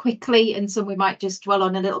quickly, and some we might just dwell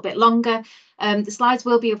on a little bit longer. The slides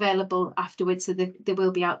will be available afterwards, so they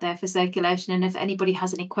will be out there for circulation, and if anybody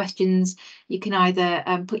has any questions, you can either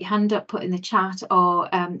put your hand up, put in the chat, or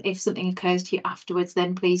if something occurs to you afterwards,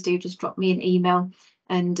 then please do just drop me an email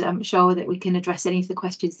and I'm sure that we can address any of the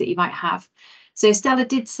questions that you might have. So Stella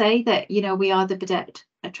did say that, you know, we are the Burdett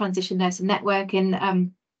Transition Nursing Network, and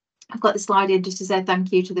I've got the slide in just to say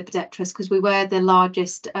thank you to the Burdett Trust, because we were the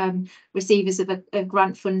largest receivers of a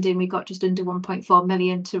grant funding. We got just under 1.4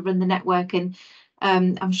 million to run the network, and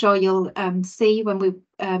I'm sure you'll see when we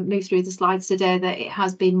move through the slides today that it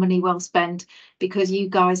has been money well spent, because you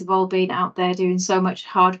guys have all been out there doing so much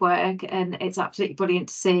hard work, and it's absolutely brilliant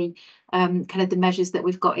to see kind of the measures that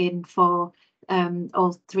we've got in for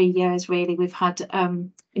all 3 years. Really, we've had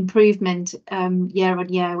improvement year on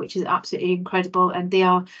year, which is absolutely incredible, and they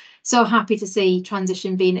are so happy to see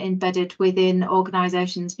transition being embedded within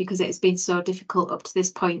organisations, because it's been so difficult up to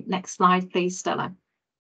this point. Next slide, please, Stella.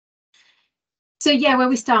 So yeah, where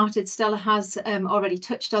we started, Stella has already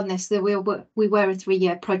touched on this. That we were a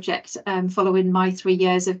 3-year project following my 3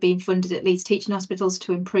 years of being funded at Leeds Teaching Hospitals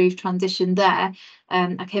to improve transition there.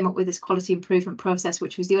 I came up with this quality improvement process,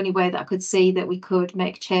 which was the only way that I could see that we could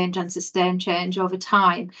make change and sustain change over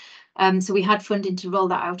time. So we had funding to roll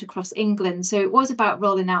that out across England. So it was about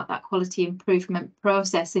rolling out that quality improvement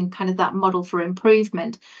process and kind of that model for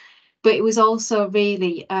improvement. But it was also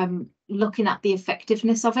really looking at the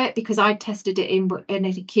effectiveness of it, because I tested it in an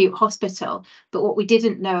acute hospital. But what we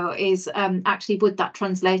didn't know is actually, would that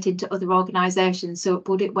translate into other organisations? So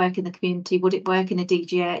would it work in the community? Would it work in a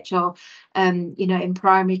DGH or, you know, in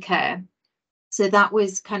primary care? So that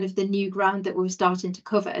was kind of the new ground that we were starting to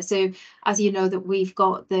cover. So as you know, that we've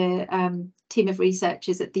got the team of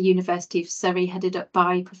researchers at the University of Surrey, headed up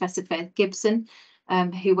by Professor Faith Gibson,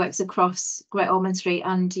 who works across Great Ormond Street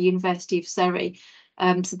and the University of Surrey.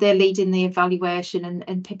 So they're leading the evaluation,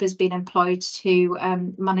 and Pippa's been employed to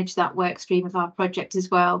manage that work stream of our project as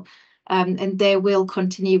well. And they will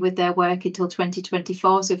continue with their work until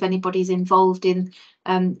 2024. So if anybody's involved in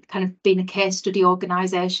kind of being a case study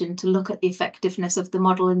organisation to look at the effectiveness of the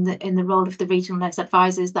model in the role of the regional nurse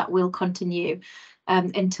advisors, that will continue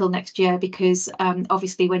until next year, because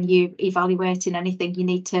obviously when you evaluating anything, you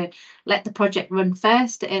need to let the project run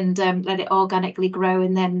first and let it organically grow,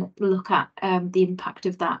 and then look at the impact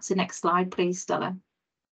of that. So next slide, please, Stella.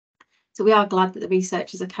 So we are glad that the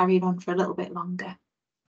researchers are carrying on for a little bit longer.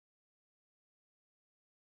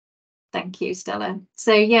 Thank you, Stella.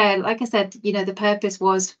 So yeah, like I said, you know, the purpose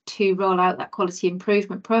was to roll out that quality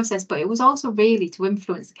improvement process, but it was also really to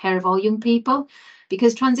influence the care of all young people,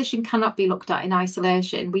 because transition cannot be looked at in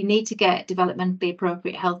isolation. We need to get developmentally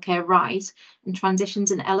appropriate healthcare right, and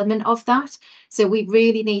transition's an element of that. So we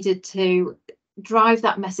really needed to drive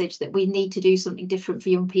that message that we need to do something different for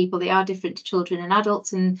young people. They are different to children and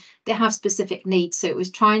adults, and they have specific needs. So it was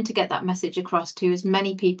trying to get that message across to as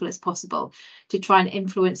many people as possible, to try and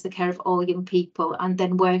influence the care of all young people, and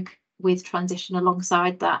then work with transition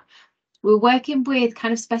alongside that. We're working with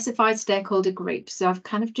kind of specified stakeholder groups. So I've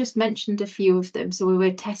kind of just mentioned a few of them. So we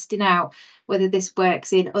were testing out whether this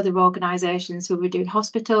works in other organisations. So we're doing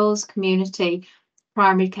hospitals, community,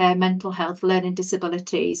 primary care, mental health, learning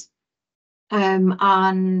disabilities,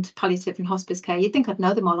 and palliative and hospice care. You'd think I'd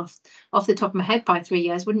know them all off the top of my head by 3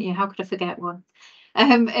 years, wouldn't you? How could I forget one?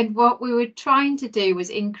 And what we were trying to do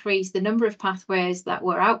was increase the number of pathways that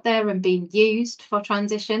were out there and being used for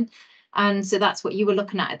transition. And so that's what you were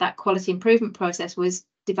looking at that quality improvement process, was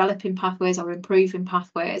developing pathways or improving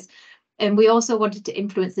pathways. And we also wanted to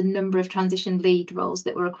influence the number of transition lead roles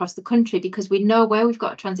that were across the country, because we know where we've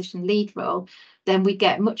got a transition lead role, then we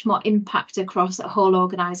get much more impact across a whole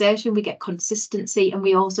organisation. We get consistency, and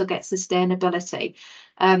we also get sustainability.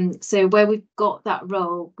 So where we've got that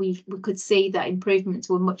role, we could see that improvements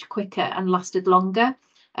were much quicker and lasted longer.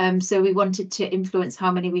 So we wanted to influence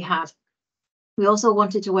how many we had. We also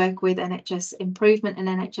wanted to work with NHS Improvement and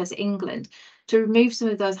NHS England to remove some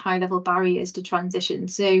of those high-level barriers to transition.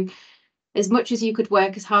 So as much as you could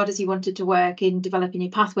work as hard as you wanted to work in developing your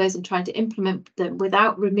pathways and trying to implement them,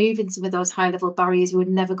 without removing some of those high-level barriers, you were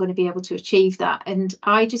never going to be able to achieve that. And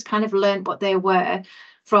I just kind of learned what they were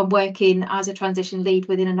from working as a transition lead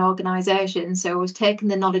within an organisation. So I was taking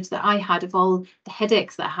the knowledge that I had of all the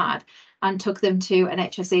headaches that I had and took them to an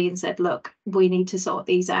HSE and said, look, we need to sort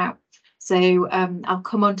these out. So I'll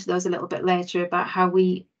come on to those a little bit later about how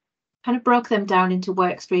we kind of broke them down into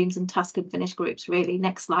work streams and task and finish groups, really.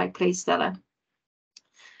 Next slide, please, Stella.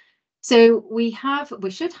 So we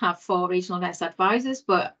should have 4 regional nurse advisors,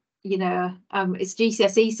 but you know, it's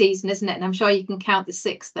GCSE season, isn't it? And I'm sure you can count the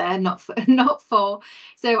 6 there, not 4.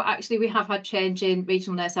 So actually we have had change in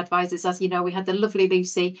regional nurse advisors. As you know, we had the lovely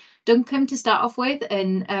Lucy Duncan to start off with,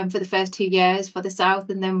 and for the first 2 years for the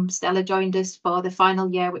South, and then Stella joined us for the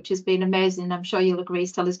final year, which has been amazing. I'm sure you'll agree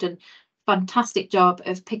Stella's done a fantastic job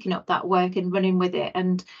of picking up that work and running with it,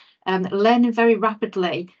 and learning very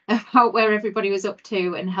rapidly about where everybody was up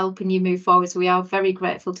to and helping you move forward. So we are very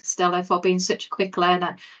grateful to Stella for being such a quick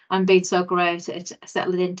learner and being so great at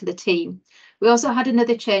settling into the team. We also had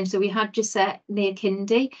another change. So we had Gisette near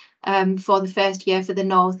Kindy for the first year for the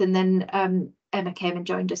North, and then Emma came and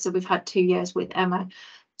joined us. So we've had 2 years with Emma.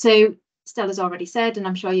 So Stella's already said, and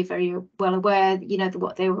I'm sure you're very well aware, you know, that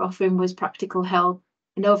what they were offering was practical help,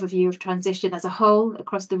 an overview of transition as a whole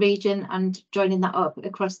across the region and joining that up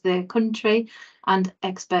across the country, and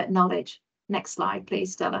expert knowledge. Next slide,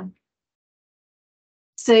 please, Stella.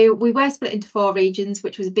 So we were split into 4 regions,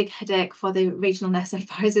 which was a big headache for the regional nurse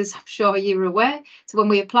advisors. I'm sure you were aware. So when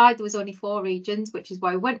we applied, there was only 4 regions, which is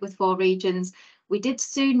why we went with 4 regions. We did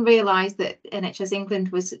soon realise that NHS England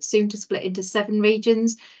was soon to split into 7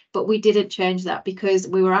 regions, but we didn't change that because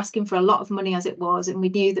we were asking for a lot of money as it was, and we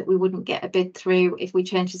knew that we wouldn't get a bid through if we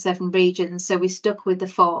changed to 7 regions. So we stuck with the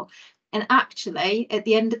 4. And actually, at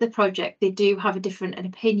the end of the project, they do have a different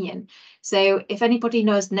opinion. So if anybody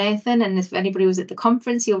knows Nathan, and if anybody was at the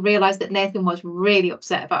conference, you'll realise that Nathan was really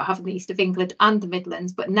upset about having the East of England and the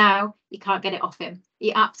Midlands, but now you can't get it off him.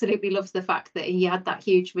 He absolutely loves the fact that he had that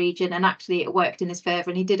huge region, and actually it worked in his favour,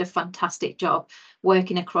 and he did a fantastic job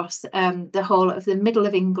working across the whole of the middle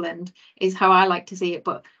of England, is how I like to see it,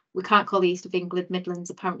 but we can't call the East of England Midlands.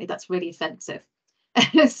 Apparently that's really offensive.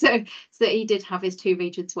 So he did have his 2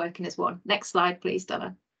 regions working as one. Next slide, please,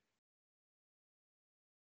 Stella.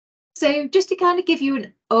 So just to kind of give you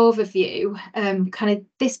an overview, kind of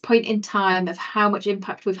this point in time of how much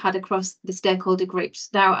impact we've had across the stakeholder groups.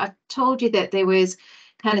 Now, I told you that there was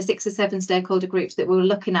kind of 6 or 7 stakeholder groups that we were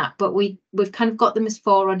looking at, but we've kind of got them as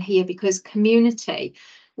 4 on here because community,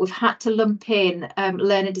 we've had to lump in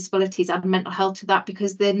learning disabilities and mental health to that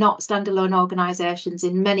because they're not standalone organisations.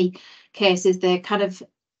 In many cases, they're kind of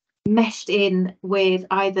meshed in with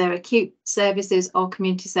either acute services or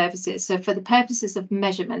community services. So for the purposes of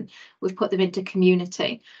measurement, we've put them into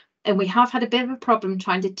community. And we have had a bit of a problem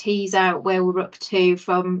trying to tease out where we're up to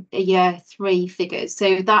from a year 3 figures.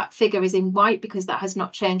 So that figure is in white because that has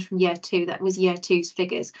not changed from year 2. That was year 2's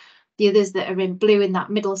figures. The others that are in blue in that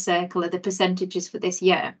middle circle are the percentages for this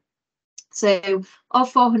year. So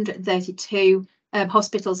of 432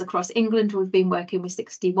 hospitals across England, we've been working with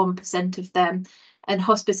 61% of them, and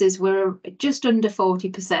hospices were just under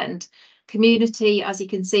 40%. Community, as you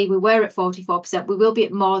can see, we were at 44%. We will be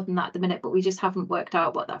at more than that at the minute, but we just haven't worked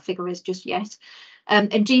out what that figure is just yet. And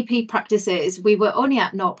GP practices, we were only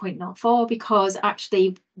at 0.04 because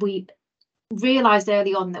actually we realised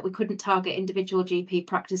early on that we couldn't target individual GP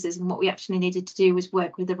practices, and what we actually needed to do was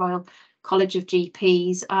work with the Royal College of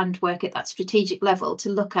GPs and work at that strategic level to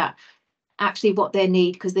look at actually what they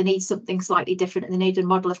need, because they need something slightly different and they need a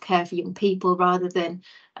model of care for young people rather than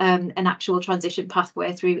an actual transition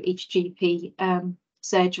pathway through each GP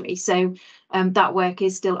surgery. So that work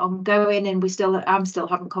is still ongoing, and I'm still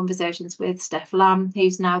having conversations with Steph Lamb,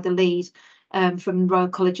 who's now the lead from Royal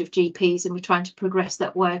College of GPs, and we're trying to progress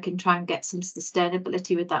that work and try and get some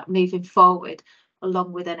sustainability with that moving forward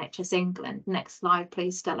along with NHS England. Next slide,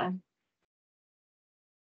 please, Stella.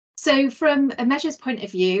 So from a measures point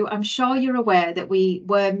of view, I'm sure you're aware that we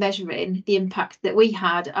were measuring the impact that we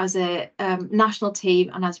had as a national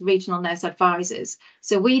team and as regional nurse advisors.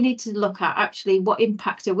 So we need to look at actually what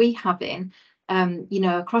impact are we having, you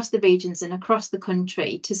know, across the regions and across the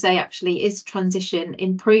country to say actually is transition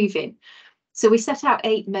improving. So we set out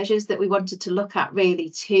 8 measures that we wanted to look at,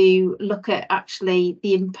 really to look at actually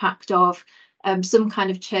the impact of some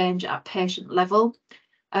kind of change at patient level.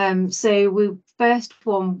 So we first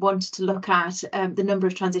one wanted to look at the number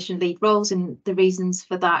of transition lead roles, and the reasons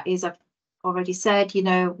for that is I've already said, you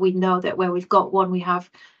know, we know that where we've got one, we have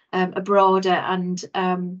a broader and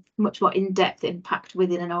much more in-depth impact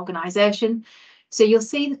within an organisation. So you'll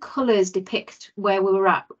see the colours depict where we were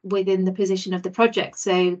at within the position of the project.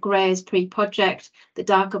 So grey is pre-project, the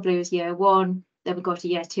darker blue is year 1, then we go to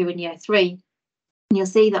year 2 and year 3. And you'll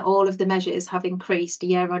see that all of the measures have increased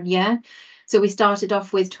year on year. So we started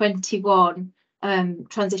off with 21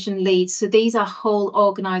 transition leads. So these are whole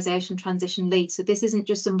organisation transition leads. So this isn't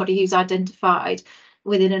just somebody who's identified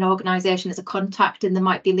within an organisation as a contact and they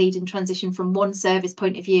might be leading transition from one service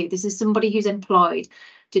point of view. This is somebody who's employed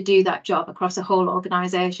to do that job across a whole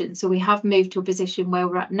organisation. So we have moved to a position where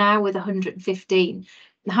we're at now with 115.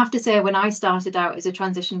 I have to say, when I started out as a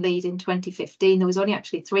transition lead in 2015, there was only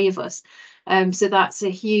actually 3 of us. So that's a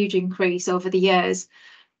huge increase over the years.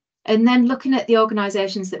 And then looking at the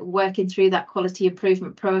organisations that were working through that quality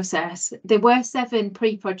improvement process, there were 7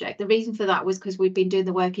 pre-project. The reason for that was because we'd been doing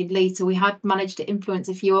the work in Leeds, so we had managed to influence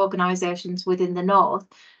a few organisations within the north,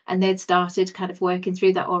 and they'd started kind of working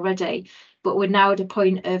through that already. but we're now at a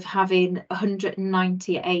point of having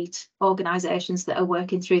 198 organisations that are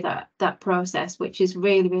working through that process, which is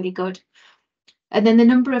really, really good. And then the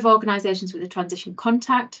number of organisations with a transition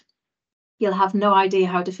contact, you'll have no idea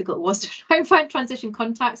how difficult it was to try and find transition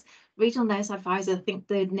contacts. Regional nurse advisor, I think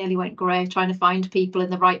they nearly went grey trying to find people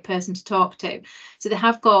and the right person to talk to. So they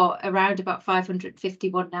have got around about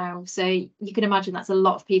 551 now. So you can imagine that's a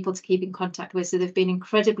lot of people to keep in contact with. So they've been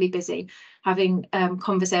incredibly busy having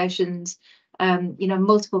conversations,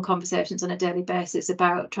 multiple conversations on a daily basis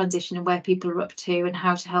about transition and where people are up to and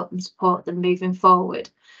how to help them support them moving forward,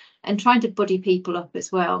 and trying to buddy people up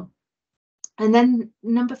as well. And then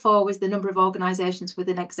number 4 was the number of organisations with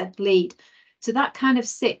an exec lead. So that kind of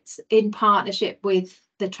sits in partnership with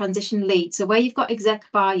the transition lead. So where you've got exec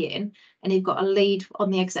buy-in and you've got a lead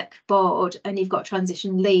on the exec board and you've got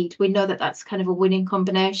transition lead, we know that that's kind of a winning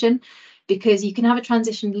combination, because you can have a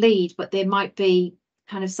transition lead, but they might be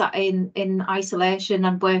kind of sat in isolation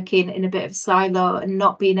and working in a bit of a silo and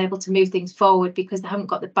not being able to move things forward because they haven't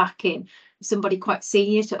got the backing of somebody quite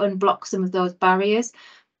senior to unblock some of those barriers.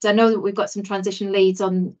 So I know that we've got some transition leads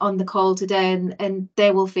on the call today, and they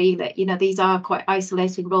will feel it. These are quite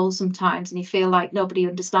isolating roles sometimes, and you feel like nobody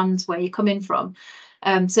understands where you're coming from.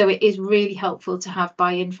 So it is really helpful to have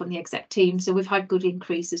buy-in from the exec team. So we've had good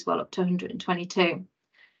increase as well, up to 122.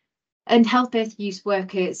 And health-based youth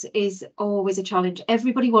workers is always a challenge.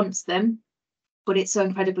 Everybody wants them, but it's so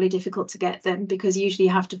incredibly difficult to get them, because usually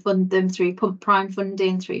you have to fund them through prime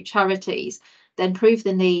funding, through charities, then prove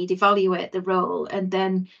the need, evaluate the role, and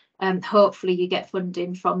then hopefully you get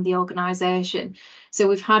funding from the organisation. So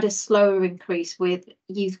we've had a slower increase with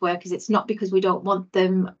youth workers. It's not because we don't want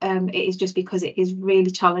them, it is just because it is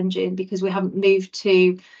really challenging, because we haven't moved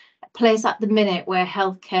to a place at the minute where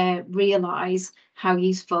healthcare realise how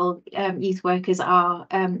useful youth workers are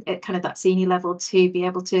at kind of that senior level to be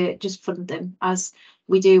able to just fund them as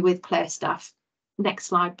we do with play staff. Next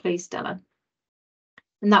slide, please, Stella.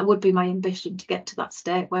 And that would be my ambition, to get to that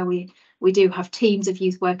state where we do have teams of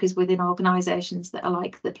youth workers within organisations that are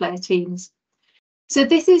like the play teams. So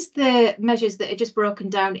this is the measures that are just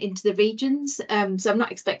broken down into the regions. So I'm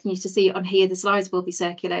not expecting you to see it on here. The slides will be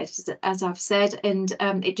circulated, as I've said, and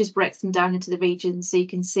it just breaks them down into the regions, so you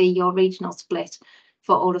can see your regional split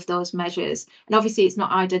for all of those measures. And obviously it's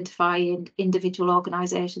not identifying individual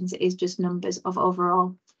organisations, it is just numbers of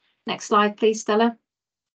overall. Next slide, please, Stella.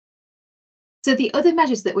 So the other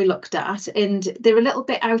measures that we looked at, and they're a little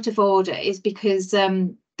bit out of order, is because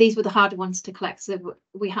these were the harder ones to collect. So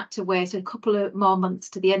we had to wait a couple of more months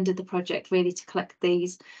to the end of the project really to collect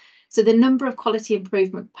these. So the number of quality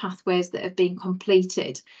improvement pathways that have been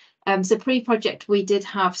completed. So pre-project we did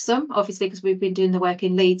have some, obviously, because we've been doing the work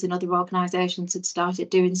in Leeds and other organisations had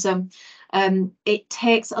started doing some. It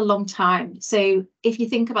takes a long time. So if you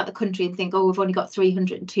think about the country and think, oh, we've only got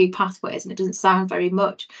 302 pathways, and it doesn't sound very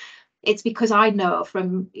much. It's because I know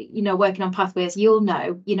from, working on pathways, you'll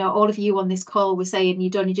know, all of you on this call were saying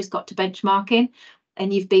you'd only just got to benchmarking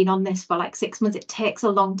and you've been on this for like 6 months. It takes a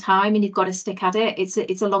long time and you've got to stick at it.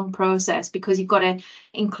 It's a long process, because you've got to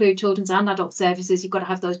include children's and adult services. You've got to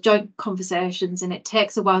have those joint conversations, and it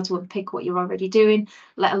takes a while to unpick what you're already doing,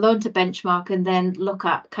 let alone to benchmark and then look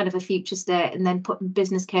at kind of a future state and then putting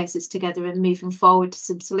business cases together and moving forward to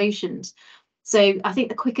some solutions. So I think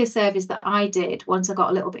the quicker service that I did, once I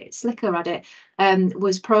got a little bit slicker at it,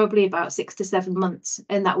 was probably about 6 to 7 months,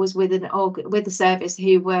 and that was with the service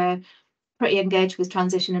who were pretty engaged with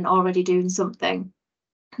transition and already doing something.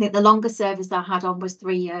 I think the longest service I had on was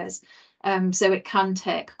 3 years, so it can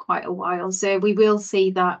take quite a while. So we will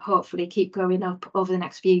see that hopefully keep going up over the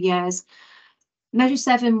next few years. Measure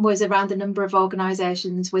 7 was around the number of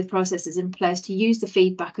organisations with processes in place to use the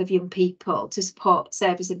feedback of young people to support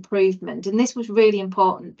service improvement. And this was really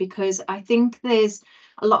important, because I think there's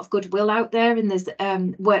a lot of goodwill out there and there's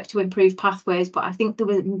work to improve pathways, but I think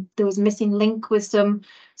there was missing link with some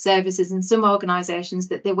services and some organisations,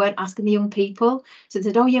 that they weren't asking the young people. So they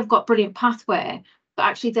said, oh, you've got brilliant pathway. But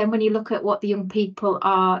actually then when you look at what the young people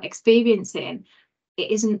are experiencing, it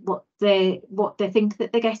isn't what they think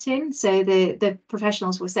that they're getting. So the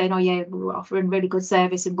professionals were saying, oh yeah, we're offering really good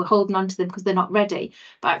service and we're holding on to them because they're not ready.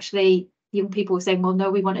 But actually young people were saying, well, no,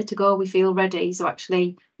 we wanted to go, we feel ready. So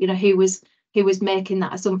actually, who was making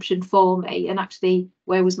that assumption for me, and actually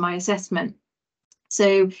where was my assessment? So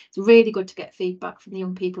it's really good to get feedback from the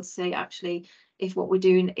young people to say, actually, if what we're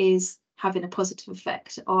doing is having a positive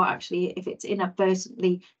effect, or actually if it's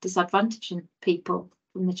inadvertently disadvantaging people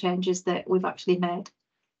from the changes that we've actually made.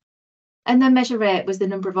 And then measure 8 was the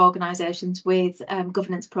number of organisations with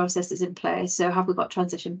governance processes in place. So have we got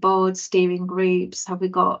transition boards, steering groups? Have we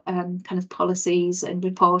got kind of policies and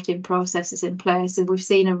reporting processes in place? And we've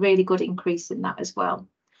seen a really good increase in that as well.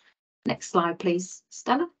 Next slide, please,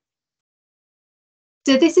 Stella.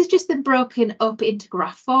 So this is just been broken up into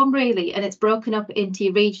graph form, really, and it's broken up into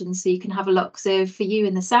your regions so you can have a look. So for you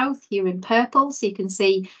in the south, you're in purple, so you can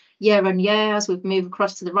see year on year as we've moved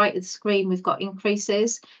across to the right of the screen, we've got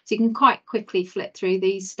increases. So you can quite quickly flip through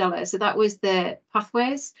these, Stella. So that was the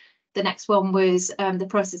pathways. The next one was the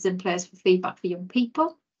process in place for feedback for young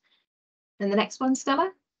people. And the next one,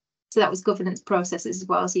 Stella. So that was governance processes as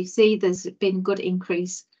well. So you see there's been good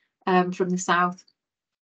increase from the south.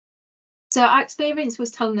 So our experience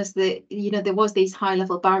was telling us that, you know, there was these high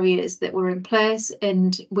level barriers that were in place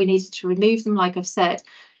and we needed to remove them, like I've said.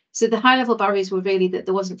 So the high level barriers were really that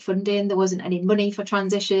there wasn't funding, there wasn't any money for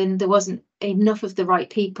transition, there wasn't enough of the right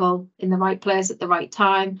people in the right place at the right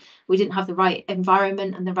time. We didn't have the right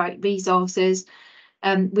environment and the right resources.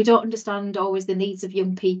 We don't understand always the needs of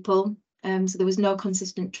young people. So there was no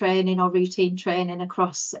consistent training or routine training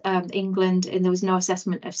across England, and there was no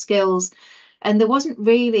assessment of skills. And there wasn't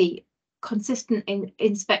really consistent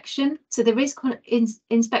inspection. So there is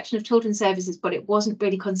inspection of children's services, but it wasn't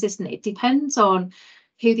really consistent. It depends on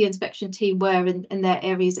who the inspection team were and their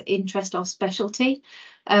areas of interest or specialty.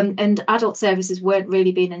 And adult services weren't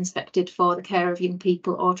really being inspected for the care of young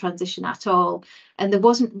people or transition at all. And there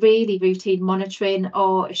wasn't really routine monitoring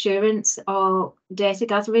or assurance or data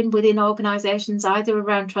gathering within organisations, either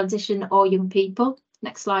around transition or young people.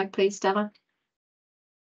 Next slide, please, Stella.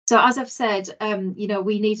 So as I've said, you know,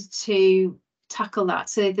 we needed to tackle that.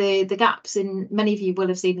 So the gaps, and many of you will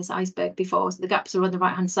have seen this iceberg before, so the gaps are on the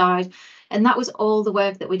right hand side, and that was all the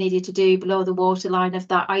work that we needed to do below the waterline of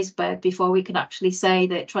that iceberg before we could actually say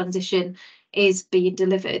that transition is being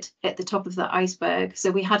delivered at the top of that iceberg.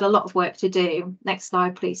 So we had a lot of work to do. Next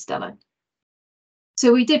slide, please, Stella.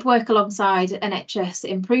 So we did work alongside NHS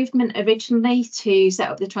Improvement originally to set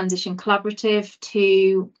up the Transition Collaborative,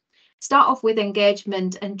 to start off with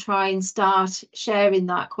engagement and try and start sharing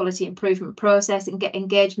that quality improvement process and get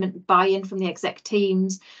engagement buy-in from the exec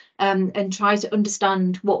teams, and try to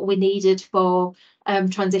understand what we needed for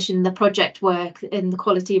transition, the project work and the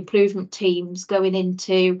quality improvement teams going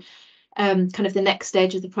into kind of the next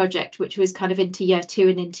stage of the project, which was kind of into year 2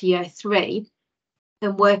 and into year 3,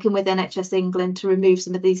 and working with NHS England to remove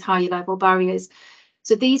some of these higher level barriers.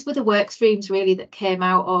 So these were the work streams really that came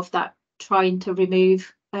out of that, trying to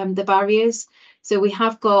remove the barriers. So we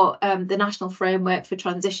have got the National Framework for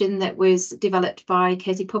Transition that was developed by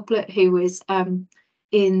Katie Puplet, who was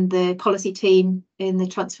in the policy team in the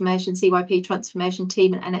transformation, CYP transformation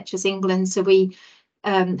team at NHS England. So we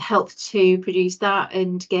helped to produce that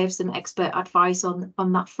and gave some expert advice on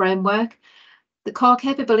that framework. The core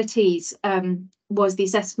capabilities was the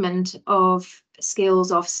assessment of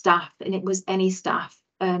skills of staff, and it was any staff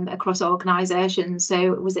across organisations.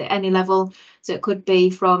 So it was at any level. So it could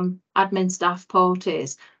be from admin staff,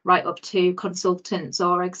 porters, right up to consultants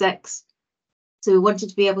or execs. So we wanted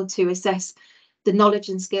to be able to assess the knowledge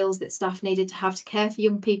and skills that staff needed to have to care for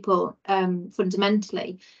young people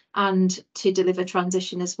fundamentally, and to deliver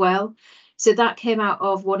transition as well. So that came out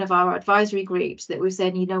of one of our advisory groups that was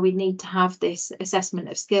saying, you know, we need to have this assessment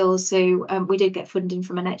of skills. So we did get funding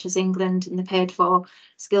from NHS England, and they paid for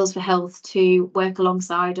Skills for Health to work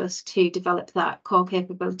alongside us to develop that core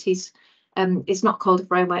capabilities. It's not called a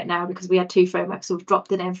framework now because we had 2 frameworks, so we've dropped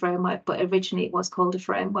the name framework, but originally it was called a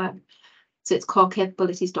framework. So it's core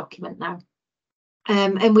capabilities document now.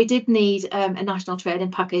 And we did need a national training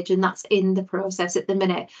package, and that's in the process at the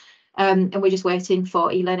minute. And we're just waiting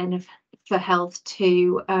for e-learning for health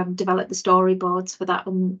to develop the storyboards for that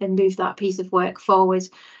and move that piece of work forward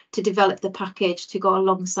to develop the package to go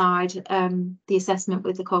alongside the assessment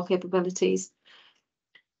with the core capabilities.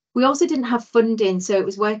 We also didn't have funding, so it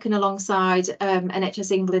was working alongside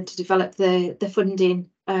NHS England to develop the funding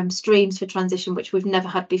streams for transition, which we've never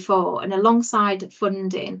had before. And alongside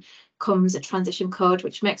funding comes a transition code,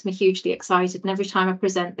 which makes me hugely excited. And every time I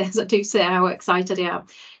present this, I do say how excited I am,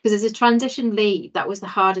 because as a transition lead, that was the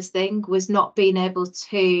hardest thing, was not being able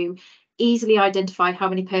to easily identify how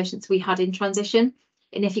many patients we had in transition.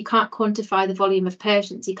 And if you can't quantify the volume of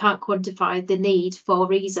patients, you can't quantify the need for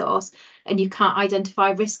resource, and you can't identify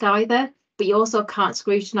risk either, but you also can't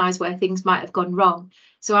scrutinise where things might have gone wrong.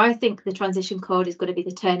 So I think the transition code is going to be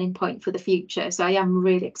the turning point for the future. So I am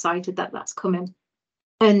really excited that that's coming.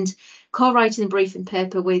 And co-writing a briefing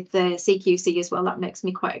paper with the CQC as well, that makes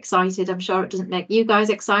me quite excited. I'm sure it doesn't make you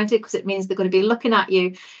guys excited because it means they're going to be looking at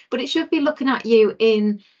you, but it should be looking at you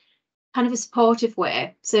in kind of a supportive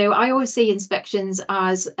way. So I always see inspections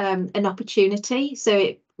as an opportunity. So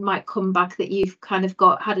it might come back that you've kind of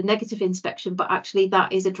had a negative inspection, but actually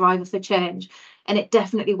that is a driver for change. And it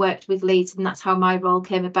definitely worked with Leeds, and that's how my role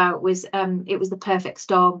came about. Was it was the perfect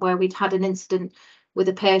storm where we'd had an incident with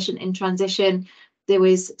a patient in transition. There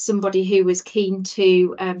was somebody who was keen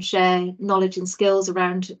to share knowledge and skills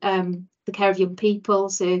around the care of young people.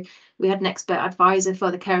 So we had an expert advisor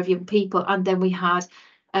for the care of young people, and then we had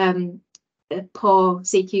a poor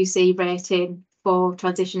CQC rating for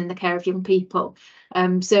transition in the care of young people.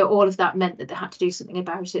 So all of that meant that they had to do something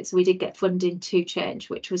about it. So we did get funding to change,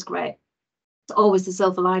 which was great. It's always the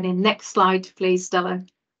silver lining. Next slide, please, Stella.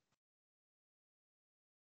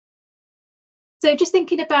 So just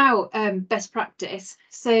thinking about best practice.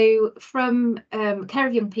 So from care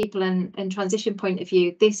of young people and transition point of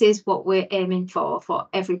view, this is what we're aiming for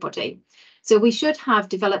everybody. So we should have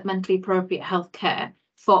developmentally appropriate healthcare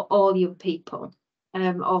for all young people,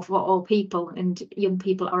 or for all people, and young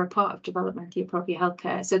people are a part of developmentally appropriate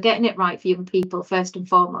healthcare. So getting it right for young people first and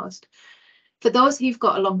foremost. For those who've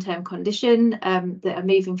got a long-term condition that are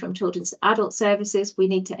moving from children's to adult services, we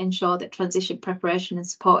need to ensure that transition preparation and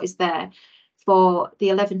support is there for the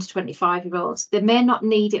 11 to 25-year-olds. They may not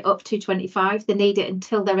need it up to 25, they need it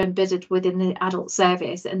until they're embedded within the adult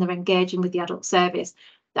service and they're engaging with the adult service.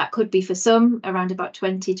 That could be for some around about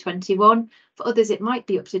 20, 21. For others, it might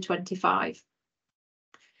be up to 25.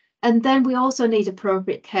 And then we also need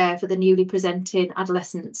appropriate care for the newly presenting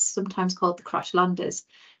adolescents, sometimes called the crash landers.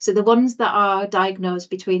 So the ones that are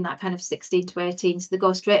diagnosed between that kind of 16 to 18, so they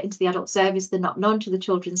go straight into the adult service, they're not known to the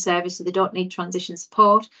children's service, so they don't need transition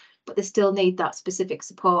support, but they still need that specific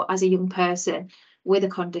support as a young person with a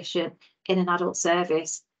condition in an adult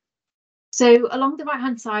service. So along the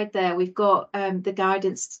right-hand side there, we've got the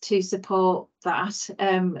guidance to support that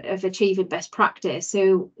of achieving best practice.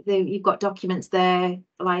 So you've got documents there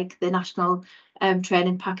like the national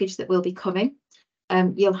training package that will be coming.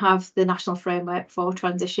 You'll have the national framework for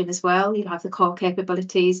transition as well. You'll have the core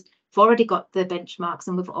capabilities. We've already got the benchmarks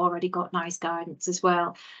and we've already got nice guidance as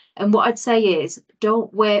well. And what I'd say is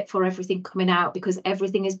don't wait for everything coming out, because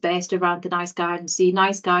everything is based around the nice guidance. So your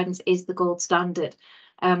nice guidance is the gold standard.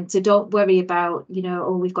 So don't worry about,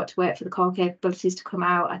 oh, we've got to wait for the core capabilities to come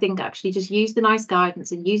out. I think actually just use the nice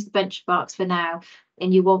guidance and use the benchmarks for now,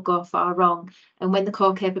 and you won't go far wrong. And when the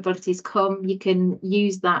core capabilities come, you can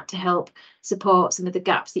use that to help support some of the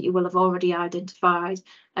gaps that you will have already identified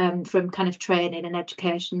from kind of training and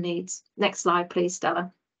education needs. Next slide, please,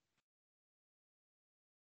 Stella.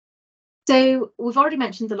 So we've already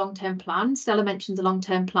mentioned the long-term plan. Stella mentioned the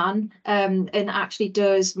long-term plan and actually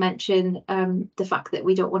does mention the fact that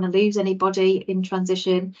we don't want to lose anybody in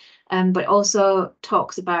transition, but also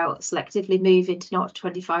talks about selectively moving to 0 to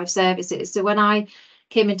 25 services. So when I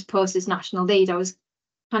came into post as national lead, I was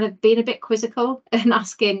kind of being a bit quizzical and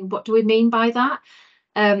asking, what do we mean by that?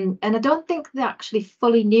 And I don't think they actually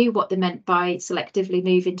fully knew what they meant by selectively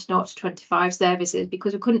moving to 0 to 25 services,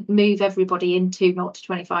 because we couldn't move everybody into 0 to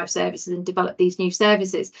 25 services and develop these new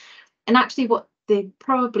services. And actually what they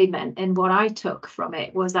probably meant, and what I took from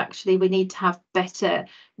it, was actually we need to have better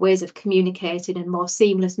ways of communicating and more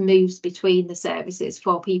seamless moves between the services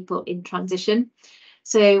for people in transition.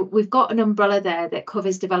 So we've got an umbrella there that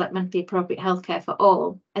covers developmentally appropriate healthcare for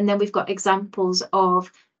all. And then we've got examples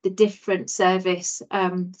of the different service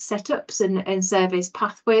setups and service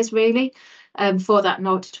pathways really for that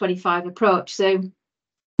 0 to 25 approach. So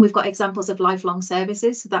we've got examples of lifelong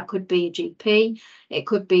services. So that could be a GP, it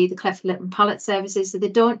could be the cleft lip and palate services. So they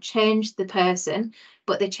don't change the person,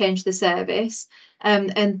 but they change the service.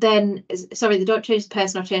 And then, sorry, they don't change the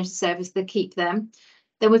person or change the service, they keep them.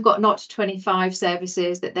 Then we've got 0 to 25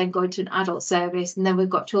 services that then go into an adult service. And then we've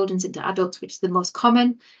got children's into adults, which is the most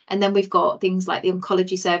common. And then we've got things like the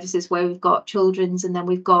oncology services where we've got children's, and then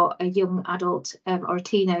we've got a young adult or a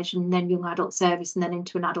teenage, and then young adult service, and then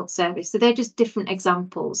into an adult service. So they're just different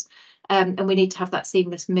examples. And we need to have that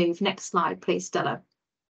seamless move. Next slide, please, Stella.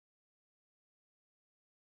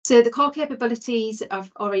 So the core capabilities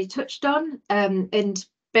I've already touched on, and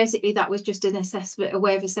basically that was just an assessment, a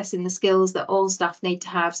way of assessing the skills that all staff need to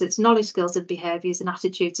have. So it's knowledge, skills and behaviours and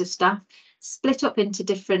attitudes of staff, split up into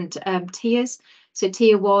different tiers. So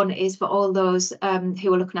tier 1 is for all those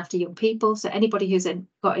who are looking after young people. So anybody who's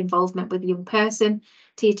got involvement with a young person.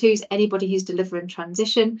 Tier 2 is anybody who's delivering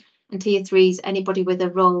transition. And tier 3 is anybody with a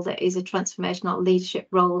role that is a transformational leadership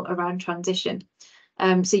role around transition.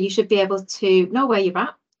 So you should be able to know where you're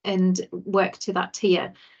at and work to that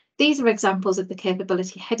tier. These are examples of the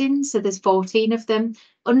capability headings. So there's 14 of them.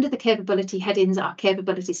 Under the capability headings are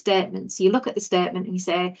capability statements. So you look at the statement and you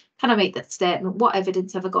say, can I meet that statement? What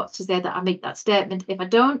evidence have I got to say that I meet that statement? If I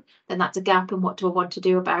don't, then that's a gap, and what do I want to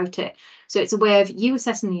do about it? So it's a way of you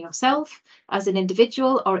assessing yourself as an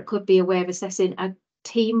individual, or it could be a way of assessing a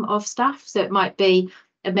team of staff. So it might be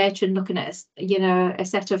a matron looking at a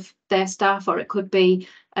set of their staff, or it could be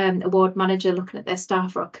a ward manager looking at their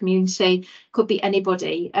staff, or a community, could be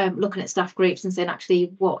anybody looking at staff groups and saying,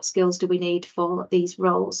 actually, what skills do we need for these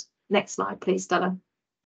roles? Next slide, please, Stella.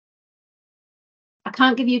 I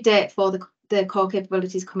can't give you a date for the core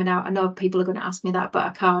capabilities coming out. I know people are going to ask me that, but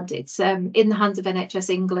I can't. It's in the hands of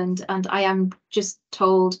NHS England, and I am just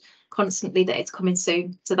told constantly that it's coming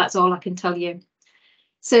soon. So that's all I can tell you.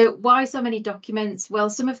 So why so many documents? Well,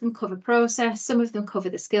 some of them cover process, some of them cover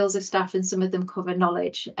the skills of staff, and some of them cover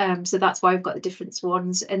knowledge. So that's why we've got the different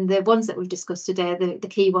ones. And the ones that we've discussed today, the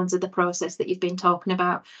key ones are the process that you've been talking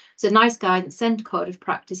about. So nice guidance, send code of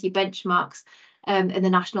practice, your benchmarks, and the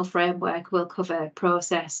national framework will cover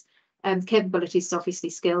process. Capabilities is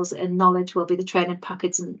obviously skills, and knowledge will be the training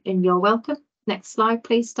package in Your Welcome. Next slide,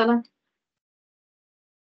 please, Stella.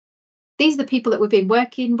 These are the people that we've been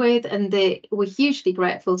working with, and we're hugely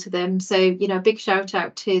grateful to them. So, big shout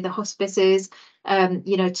out to the hospices,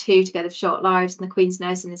 to Together for Short Lives and the Queen's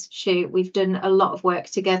Nursing Institute. We've done a lot of work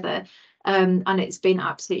together, and it's been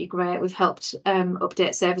absolutely great. We've helped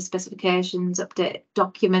update service specifications, update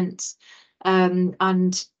documents,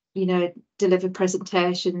 and deliver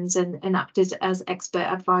presentations and acted as expert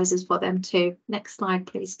advisors for them too. Next slide,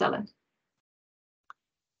 please, Stella.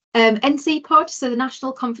 NCPOD, so the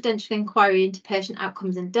National Confidential Inquiry into Patient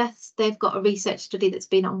Outcomes and Deaths, they've got a research study that's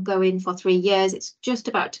been ongoing for 3 years. It's just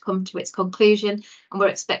about to come to its conclusion, and we're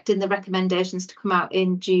expecting the recommendations to come out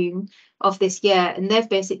in June of this year. And they've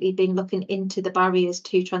basically been looking into the barriers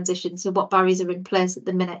to transition. So what barriers are in place at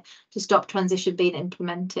the minute to stop transition being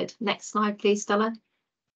implemented? Next slide, please, Stella.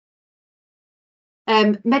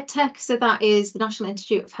 MedTech, so that is the National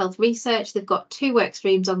Institute of Health Research. They've got 2 work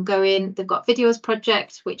streams ongoing. They've got videos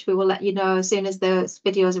project, which we will let you know as soon as those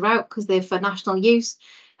videos are out, because they're for national use,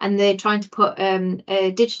 and they're trying to put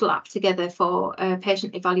a digital app together for a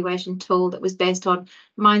patient evaluation tool that was based on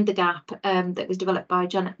Mind the Gap, that was developed by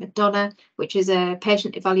Janet McDonough, which is a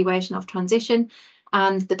patient evaluation of transition,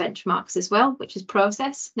 and the benchmarks as well, which is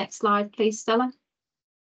process. Next slide, please, Stella.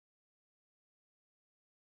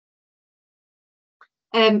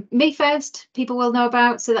 Me First, people will know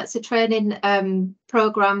about. So that's a training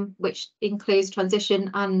programme which includes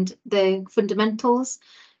transition and the fundamentals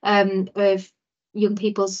of young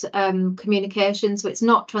people's communication. So it's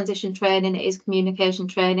not transition training, it is communication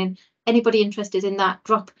training. Anybody interested in that,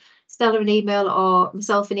 drop Stella an email or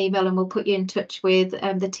myself an email, and we'll put you in touch with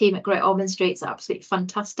the team at Great Ormond Street. It's absolutely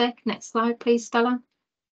fantastic. Next slide, please, Stella.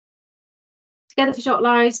 Together for Short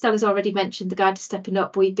Lives, Stella's already mentioned the Guide to Stepping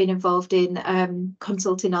Up. We've been involved in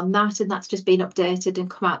consulting on that, and that's just been updated and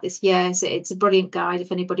come out this year. So it's a brilliant guide.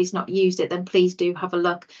 If anybody's not used it, then please do have a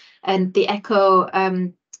look. And the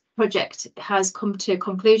ECHO project has come to a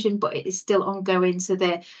conclusion, but it is still ongoing. So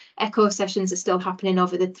the ECHO sessions are still happening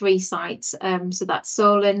over the 3 sites. So that's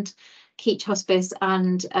Solent, Keach Hospice,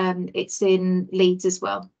 and it's in Leeds as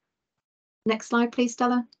well. Next slide, please,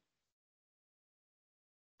 Stella.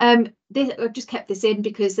 I've just kept this in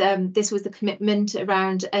because this was the commitment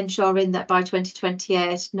around ensuring that by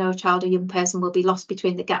 2028, no child or young person will be lost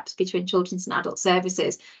between the gaps between children's and adult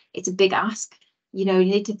services. It's a big ask. You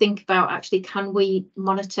need to think about, actually, can we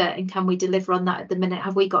monitor and can we deliver on that at the minute?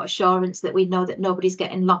 Have we got assurance that we know that nobody's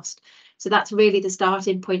getting lost? So that's really the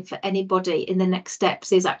starting point for anybody in the next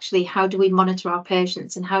steps, is actually, how do we monitor our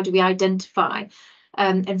patients and how do we identify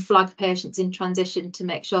and flag patients in transition to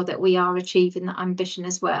make sure that we are achieving that ambition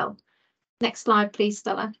as well. Next slide, please,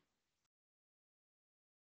 Stella.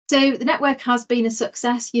 So the network has been a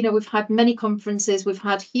success. We've had many conferences, we've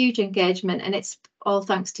had huge engagement, and it's all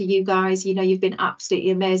thanks to you guys. You've been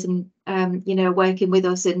absolutely amazing, working with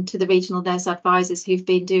us, and to the regional nurse advisors who've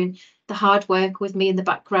been doing the hard work with me in the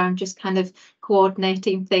background, just kind of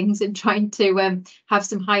coordinating things and trying to have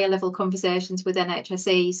some higher level conversations with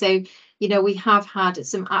NHSE. So, we have had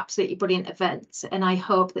some absolutely brilliant events, and I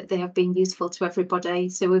hope that they have been useful to everybody.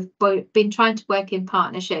 So we've been trying to work in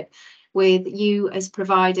partnership with you as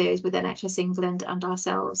providers, with NHS England and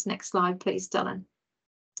ourselves. Next slide, please, Stella.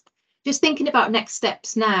 Just thinking about next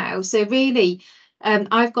steps now. So really,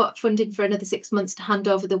 I've got funding for another 6 months to hand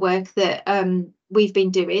over the work that we've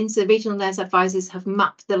been doing. So the regional nurse advisors have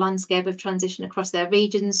mapped the landscape of transition across their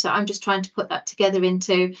regions. So I'm just trying to put that together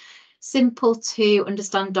into simple to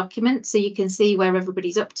understand document, so you can see where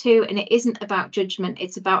everybody's up to, and it isn't about judgment,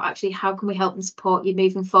 it's about actually how can we help and support you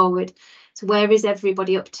moving forward. So where is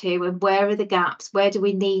everybody up to, and where are the gaps, where do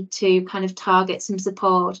we need to kind of target some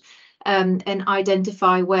support, and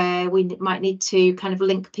identify where we might need to kind of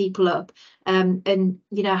link people up, and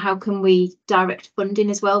you know, how can we direct funding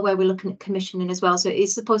as well, where we're looking at commissioning as well. So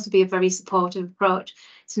it's supposed to be a very supportive approach.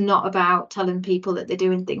 It's not about telling people that they're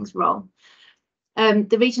doing things wrong.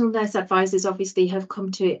 The regional nurse advisors obviously have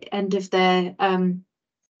come to the end of their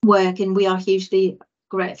work, and we are hugely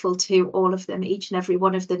grateful to all of them, each and every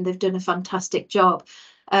one of them. They've done a fantastic job,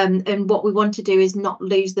 and what we want to do is not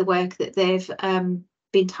lose the work that they've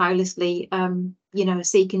been tirelessly you know,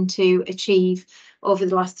 seeking to achieve over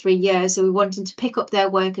the last 3 years. So we're wanting to pick up their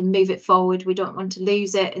work and move it forward. We don't want to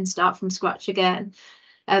lose it and start from scratch again.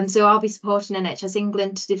 So I'll be supporting NHS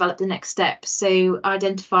England to develop the next steps. So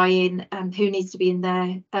identifying who needs to be in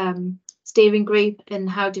their steering group, and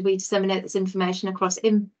how do we disseminate this information across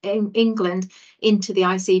in England into the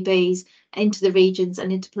ICBs, into the regions,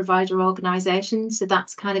 and into provider organisations. So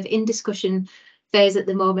that's kind of in discussion phase at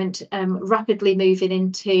the moment, rapidly moving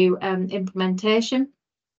into implementation.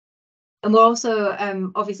 And we're also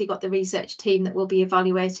obviously got the research team that will be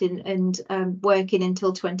evaluating and working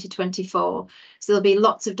until 2024. So there'll be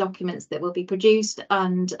lots of documents that will be produced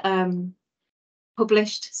and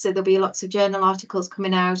published. So there'll be lots of journal articles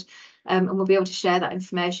coming out, and we'll be able to share that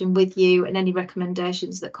information with you and any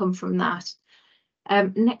recommendations that come from that.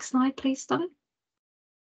 Next slide, please, Stella.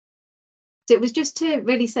 So it was just to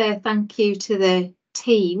really say thank you to the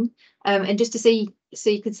team, and just to see, so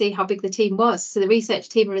you could see how big the team was. So the research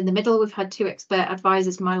team are in the middle. We've had 2 expert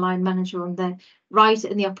advisors, my line manager on the right,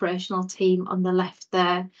 and the operational team on the left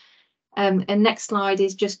there. And next slide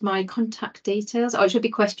is just my contact details. Oh, it should be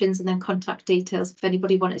questions and then contact details if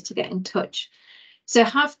anybody wanted to get in touch. So I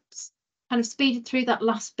have kind of speeded through that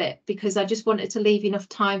last bit because I just wanted to leave enough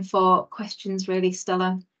time for questions, really,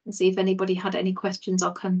 Stella, and see if anybody had any questions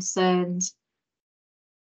or concerns.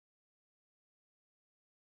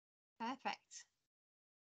 Perfect.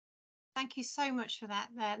 Thank you so much for that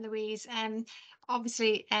there, Louise.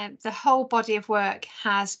 Obviously, the whole body of work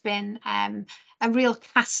has been a real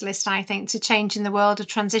catalyst, I think, to changing the world of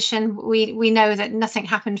transition. We know that nothing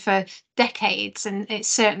happened for decades, and it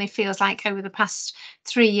certainly feels like over the past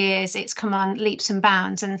 3 years it's come on leaps and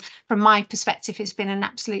bounds. And from my perspective, it's been an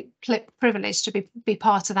absolute privilege to be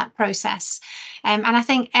part of that process. And I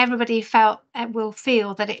think everybody will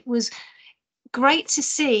feel that it was great to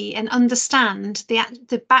see and understand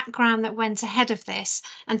the background that went ahead of this,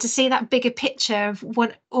 and to see that bigger picture of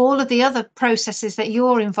what all of the other processes that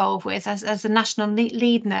you're involved with as the national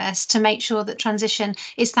lead nurse, to make sure that transition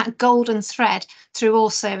is that golden thread through all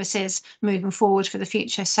services moving forward for the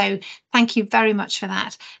future. So thank you very much for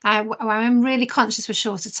that. I'm really conscious we're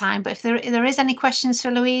short of time, but if there is any questions for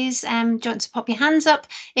Louise, do you want to pop your hands up?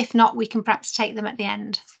 If not, we can perhaps take them at the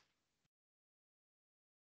end.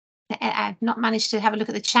 I've not managed to have a look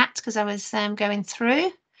at the chat because I was going through.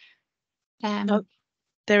 Nope,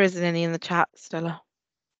 there isn't any in the chat, Stella.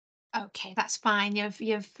 Okay, that's fine.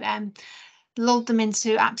 You've lulled them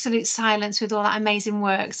into absolute silence with all that amazing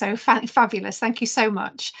work. So fabulous. Thank you so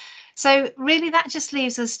much. So really, that just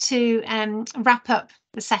leaves us to wrap up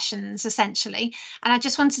the sessions essentially. And I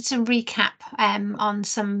just wanted to recap on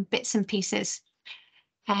some bits and pieces,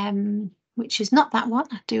 which is not that one.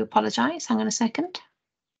 I do apologise. Hang on a second.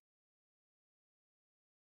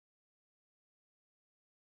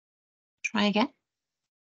 Try again.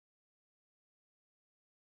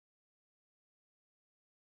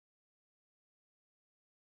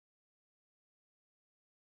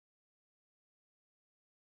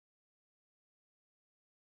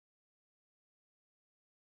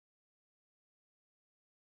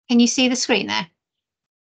 Can you see the screen there?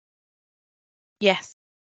 Yes.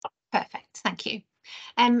 Perfect, thank you.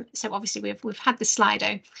 So obviously we've had the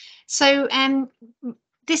Slido. So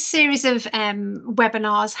this series of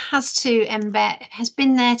webinars has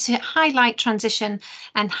been there to highlight transition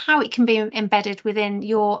and how it can be embedded within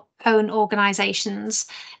your own organisations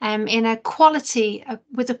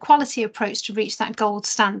with a quality approach to reach that gold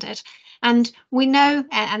standard. And we know,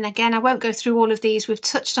 and again, I won't go through all of these, we've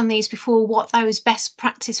touched on these before, what those best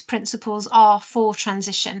practice principles are for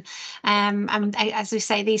transition. And as we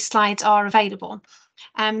say, these slides are available.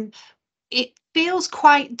 It feels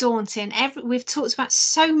quite daunting. We've talked about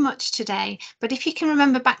so much today, but if you can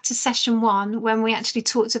remember back to session 1, when we actually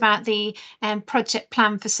talked about the project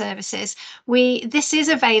plan for services, this is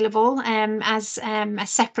available as a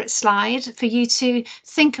separate slide for you to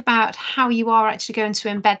think about how you are actually going to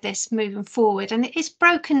embed this moving forward. And it is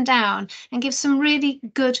broken down and gives some really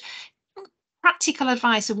good practical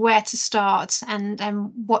advice of where to start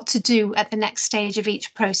and what to do at the next stage of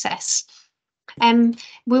each process.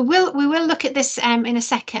 We will look at this in a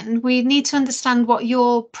second. We need to understand what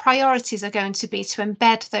your priorities are going to be to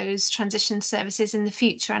embed those transition services in the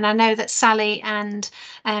future. And I know that Sally and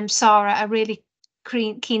Sara are really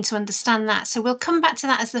keen to understand that. So we'll come back to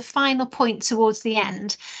that as the final point towards the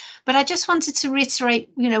end. But I just wanted to reiterate,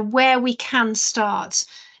 where we can start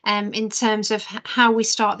in terms of how we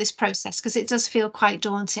start this process, because it does feel quite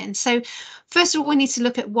daunting. So first of all, we need to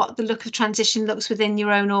look at what the look of transition looks within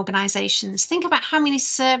your own organisations. Think about how many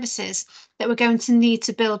services that we're going to need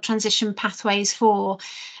to build transition pathways for.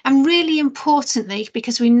 And really importantly,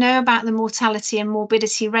 because we know about the mortality and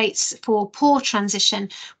morbidity rates for poor transition,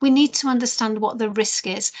 we need to understand what the risk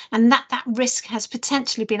is, and that risk has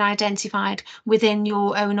potentially been identified within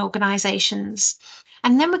your own organisations.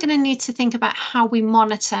 And then we're going to need to think about how we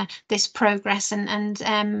monitor this progress and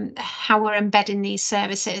how we're embedding these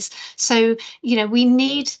services. So, we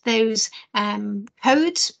need those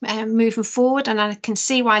codes moving forward. And I can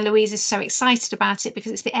see why Louise is so excited about it,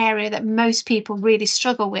 because it's the area that most people really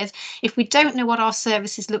struggle with. If we don't know what our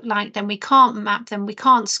services look like, then we can't map them, we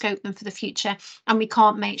can't scope them for the future, and we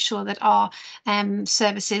can't make sure that our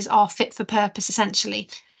services are fit for purpose, essentially.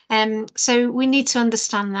 So we need to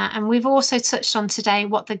understand that. And we've also touched on today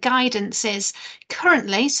what the guidance is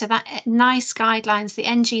currently. So that NICE guidelines, the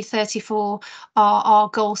NG34, are our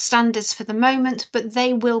gold standards for the moment, but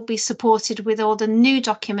they will be supported with all the new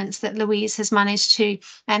documents that Louise has managed to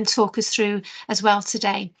talk us through as well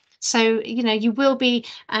today. So, you will be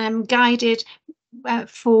guided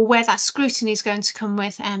for where that scrutiny is going to come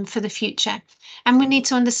with for the future. And we need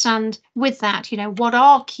to understand with that, what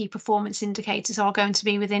our key performance indicators are going to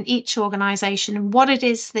be within each organisation, and what it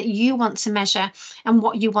is that you want to measure and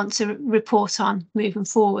what you want to report on moving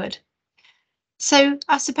forward. So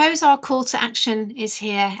I suppose our call to action is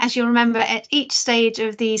here. As you'll remember, at each stage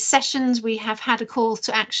of these sessions, we have had a call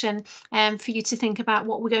to action for you to think about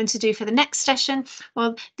what we're going to do for the next session.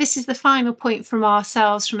 Well, this is the final point from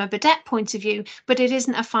ourselves from a Burdett point of view, but it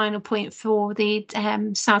isn't a final point for the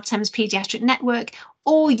South Thames Paediatric Network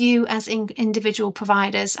or you as individual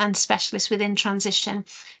providers and specialists within transition.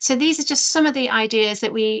 So these are just some of the ideas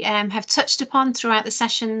that we have touched upon throughout the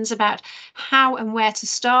sessions about how and where to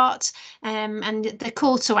start and the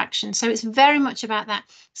call to action. So it's very much about that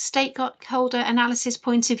stakeholder analysis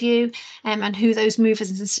point of view and who those movers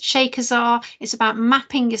and shakers are. It's about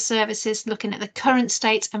mapping your services, looking at the current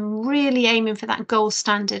state and really aiming for that gold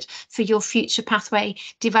standard for your future pathway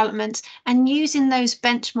development, and using those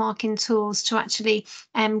benchmarking tools to actually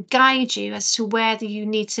guide you as to whether you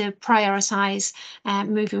need to prioritise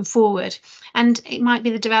moving forward. And it might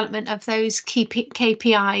be the development of those key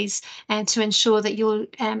KPIs to ensure that you're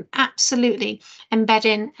absolutely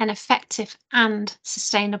embedding an effective and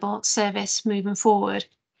sustainable service moving forward.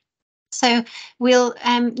 So we'll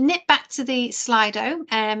nip back to the Slido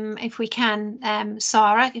if we can,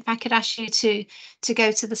 Sara, if I could ask you to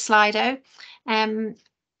go to the Slido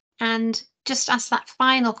and just ask that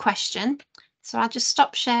final question. So I'll just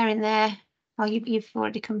stop sharing there. Oh, you've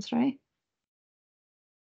already come through.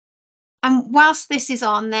 And whilst this is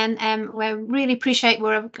on, then we really appreciate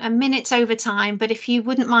we're a minute over time, but if you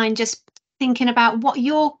wouldn't mind just thinking about what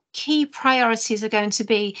your key priorities are going to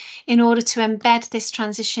be in order to embed this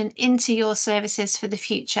transition into your services for the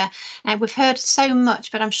future. And we've heard so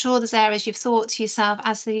much, but I'm sure there's areas you've thought to yourself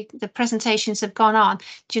as the presentations have gone on.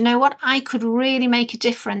 Do you know what? I could really make a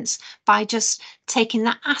difference by just taking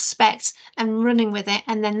that aspect and running with it,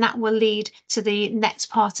 and then that will lead to the next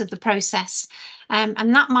part of the process.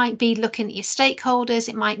 And that might be looking at your stakeholders.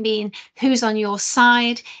 It might mean who's on your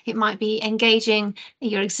side. It might be engaging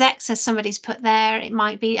your execs, as somebody's put there. It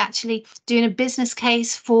might be actually doing a business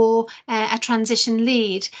case for a transition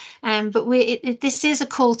lead. But this is a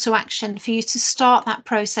call to action for you to start that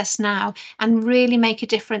process now and really make a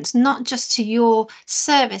difference, not just to your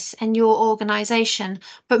service and your organisation,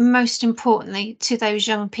 but most importantly to those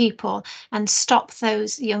young people, and stop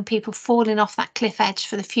those young people falling off that cliff edge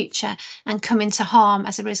for the future and coming to harm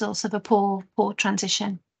as a result of a poor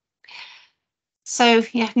transition. So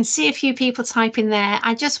yeah, I can see a few people typing there.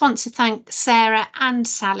 I just want to thank Sara and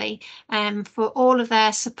Sally for all of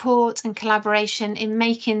their support and collaboration in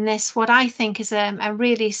making this what I think is a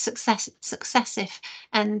really successive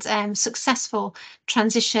and successful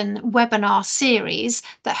transition webinar series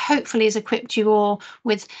that hopefully has equipped you all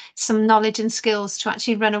with some knowledge and skills to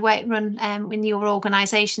actually run in your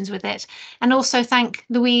organisations with it. And also thank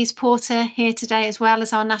Louise Porter here today as well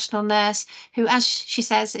as our national nurse, who, as she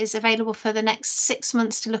says, is available for the next 6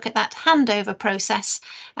 months to look at that handover process,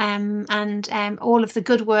 and all of the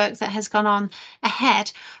good work that has gone on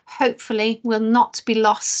ahead hopefully will not be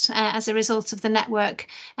lost as a result of the network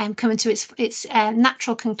coming to its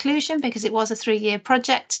natural conclusion, because it was a 3-year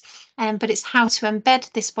project. But it's how to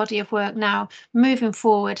embed this body of work now moving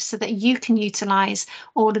forward so that you can utilise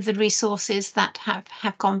all of the resources that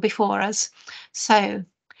have gone before us. So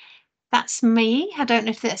that's me. I don't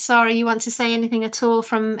know if Sara, you want to say anything at all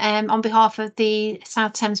from on behalf of the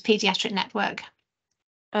South Thames Paediatric Network?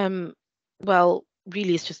 Well,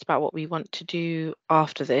 really, it's just about what we want to do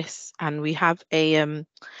after this, and we have a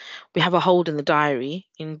hold in the diary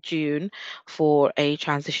in June for a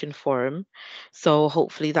transition forum. So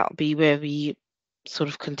hopefully that'll be where we sort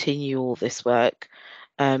of continue all this work,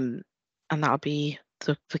 and that'll be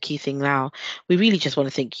the key thing now. We really just want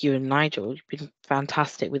to thank you and Nigel. You've been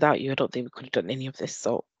fantastic. Without you, I don't think we could have done any of this.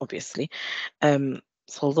 So obviously,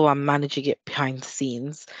 so although I'm managing it behind the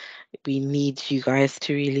scenes, we need you guys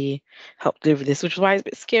to really help deliver this, which is why it's a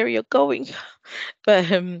bit scary you're going. But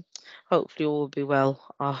hopefully all will be well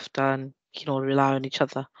after, and we can all rely on each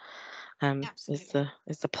other. Is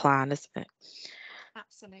the plan, isn't it?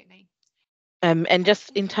 Absolutely. And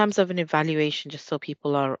just in terms of an evaluation, just so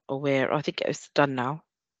people are aware, I think it's done now.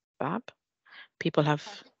 Fab. People have.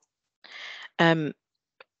 I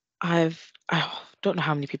don't know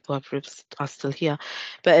how many people are still here,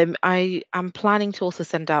 but I am planning to also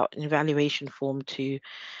send out an evaluation form to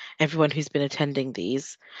everyone who's been attending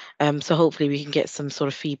these. So hopefully we can get some sort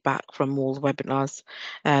of feedback from all the webinars.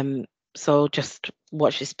 So just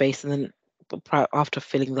watch this space, and then after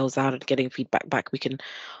filling those out and getting feedback back, we can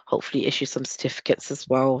hopefully issue some certificates as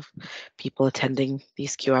well of people attending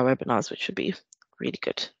these QR webinars, which would be really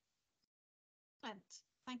good.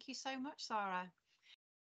 Thank you so much, Sara.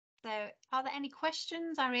 So are there any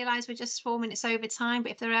questions? I realise we're just 4 minutes over time,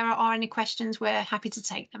 but if there are any questions, we're happy to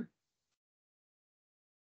take them.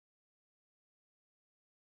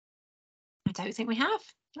 I don't think we have.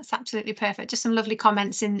 That's absolutely perfect. Just some lovely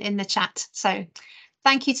comments in the chat. So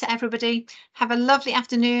thank you to everybody. Have a lovely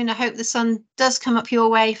afternoon. I hope the sun does come up your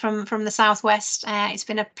way from the southwest. It's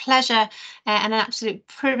been a pleasure and an absolute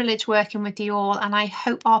privilege working with you all, and I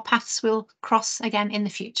hope our paths will cross again in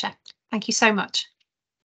the future. Thank you so much.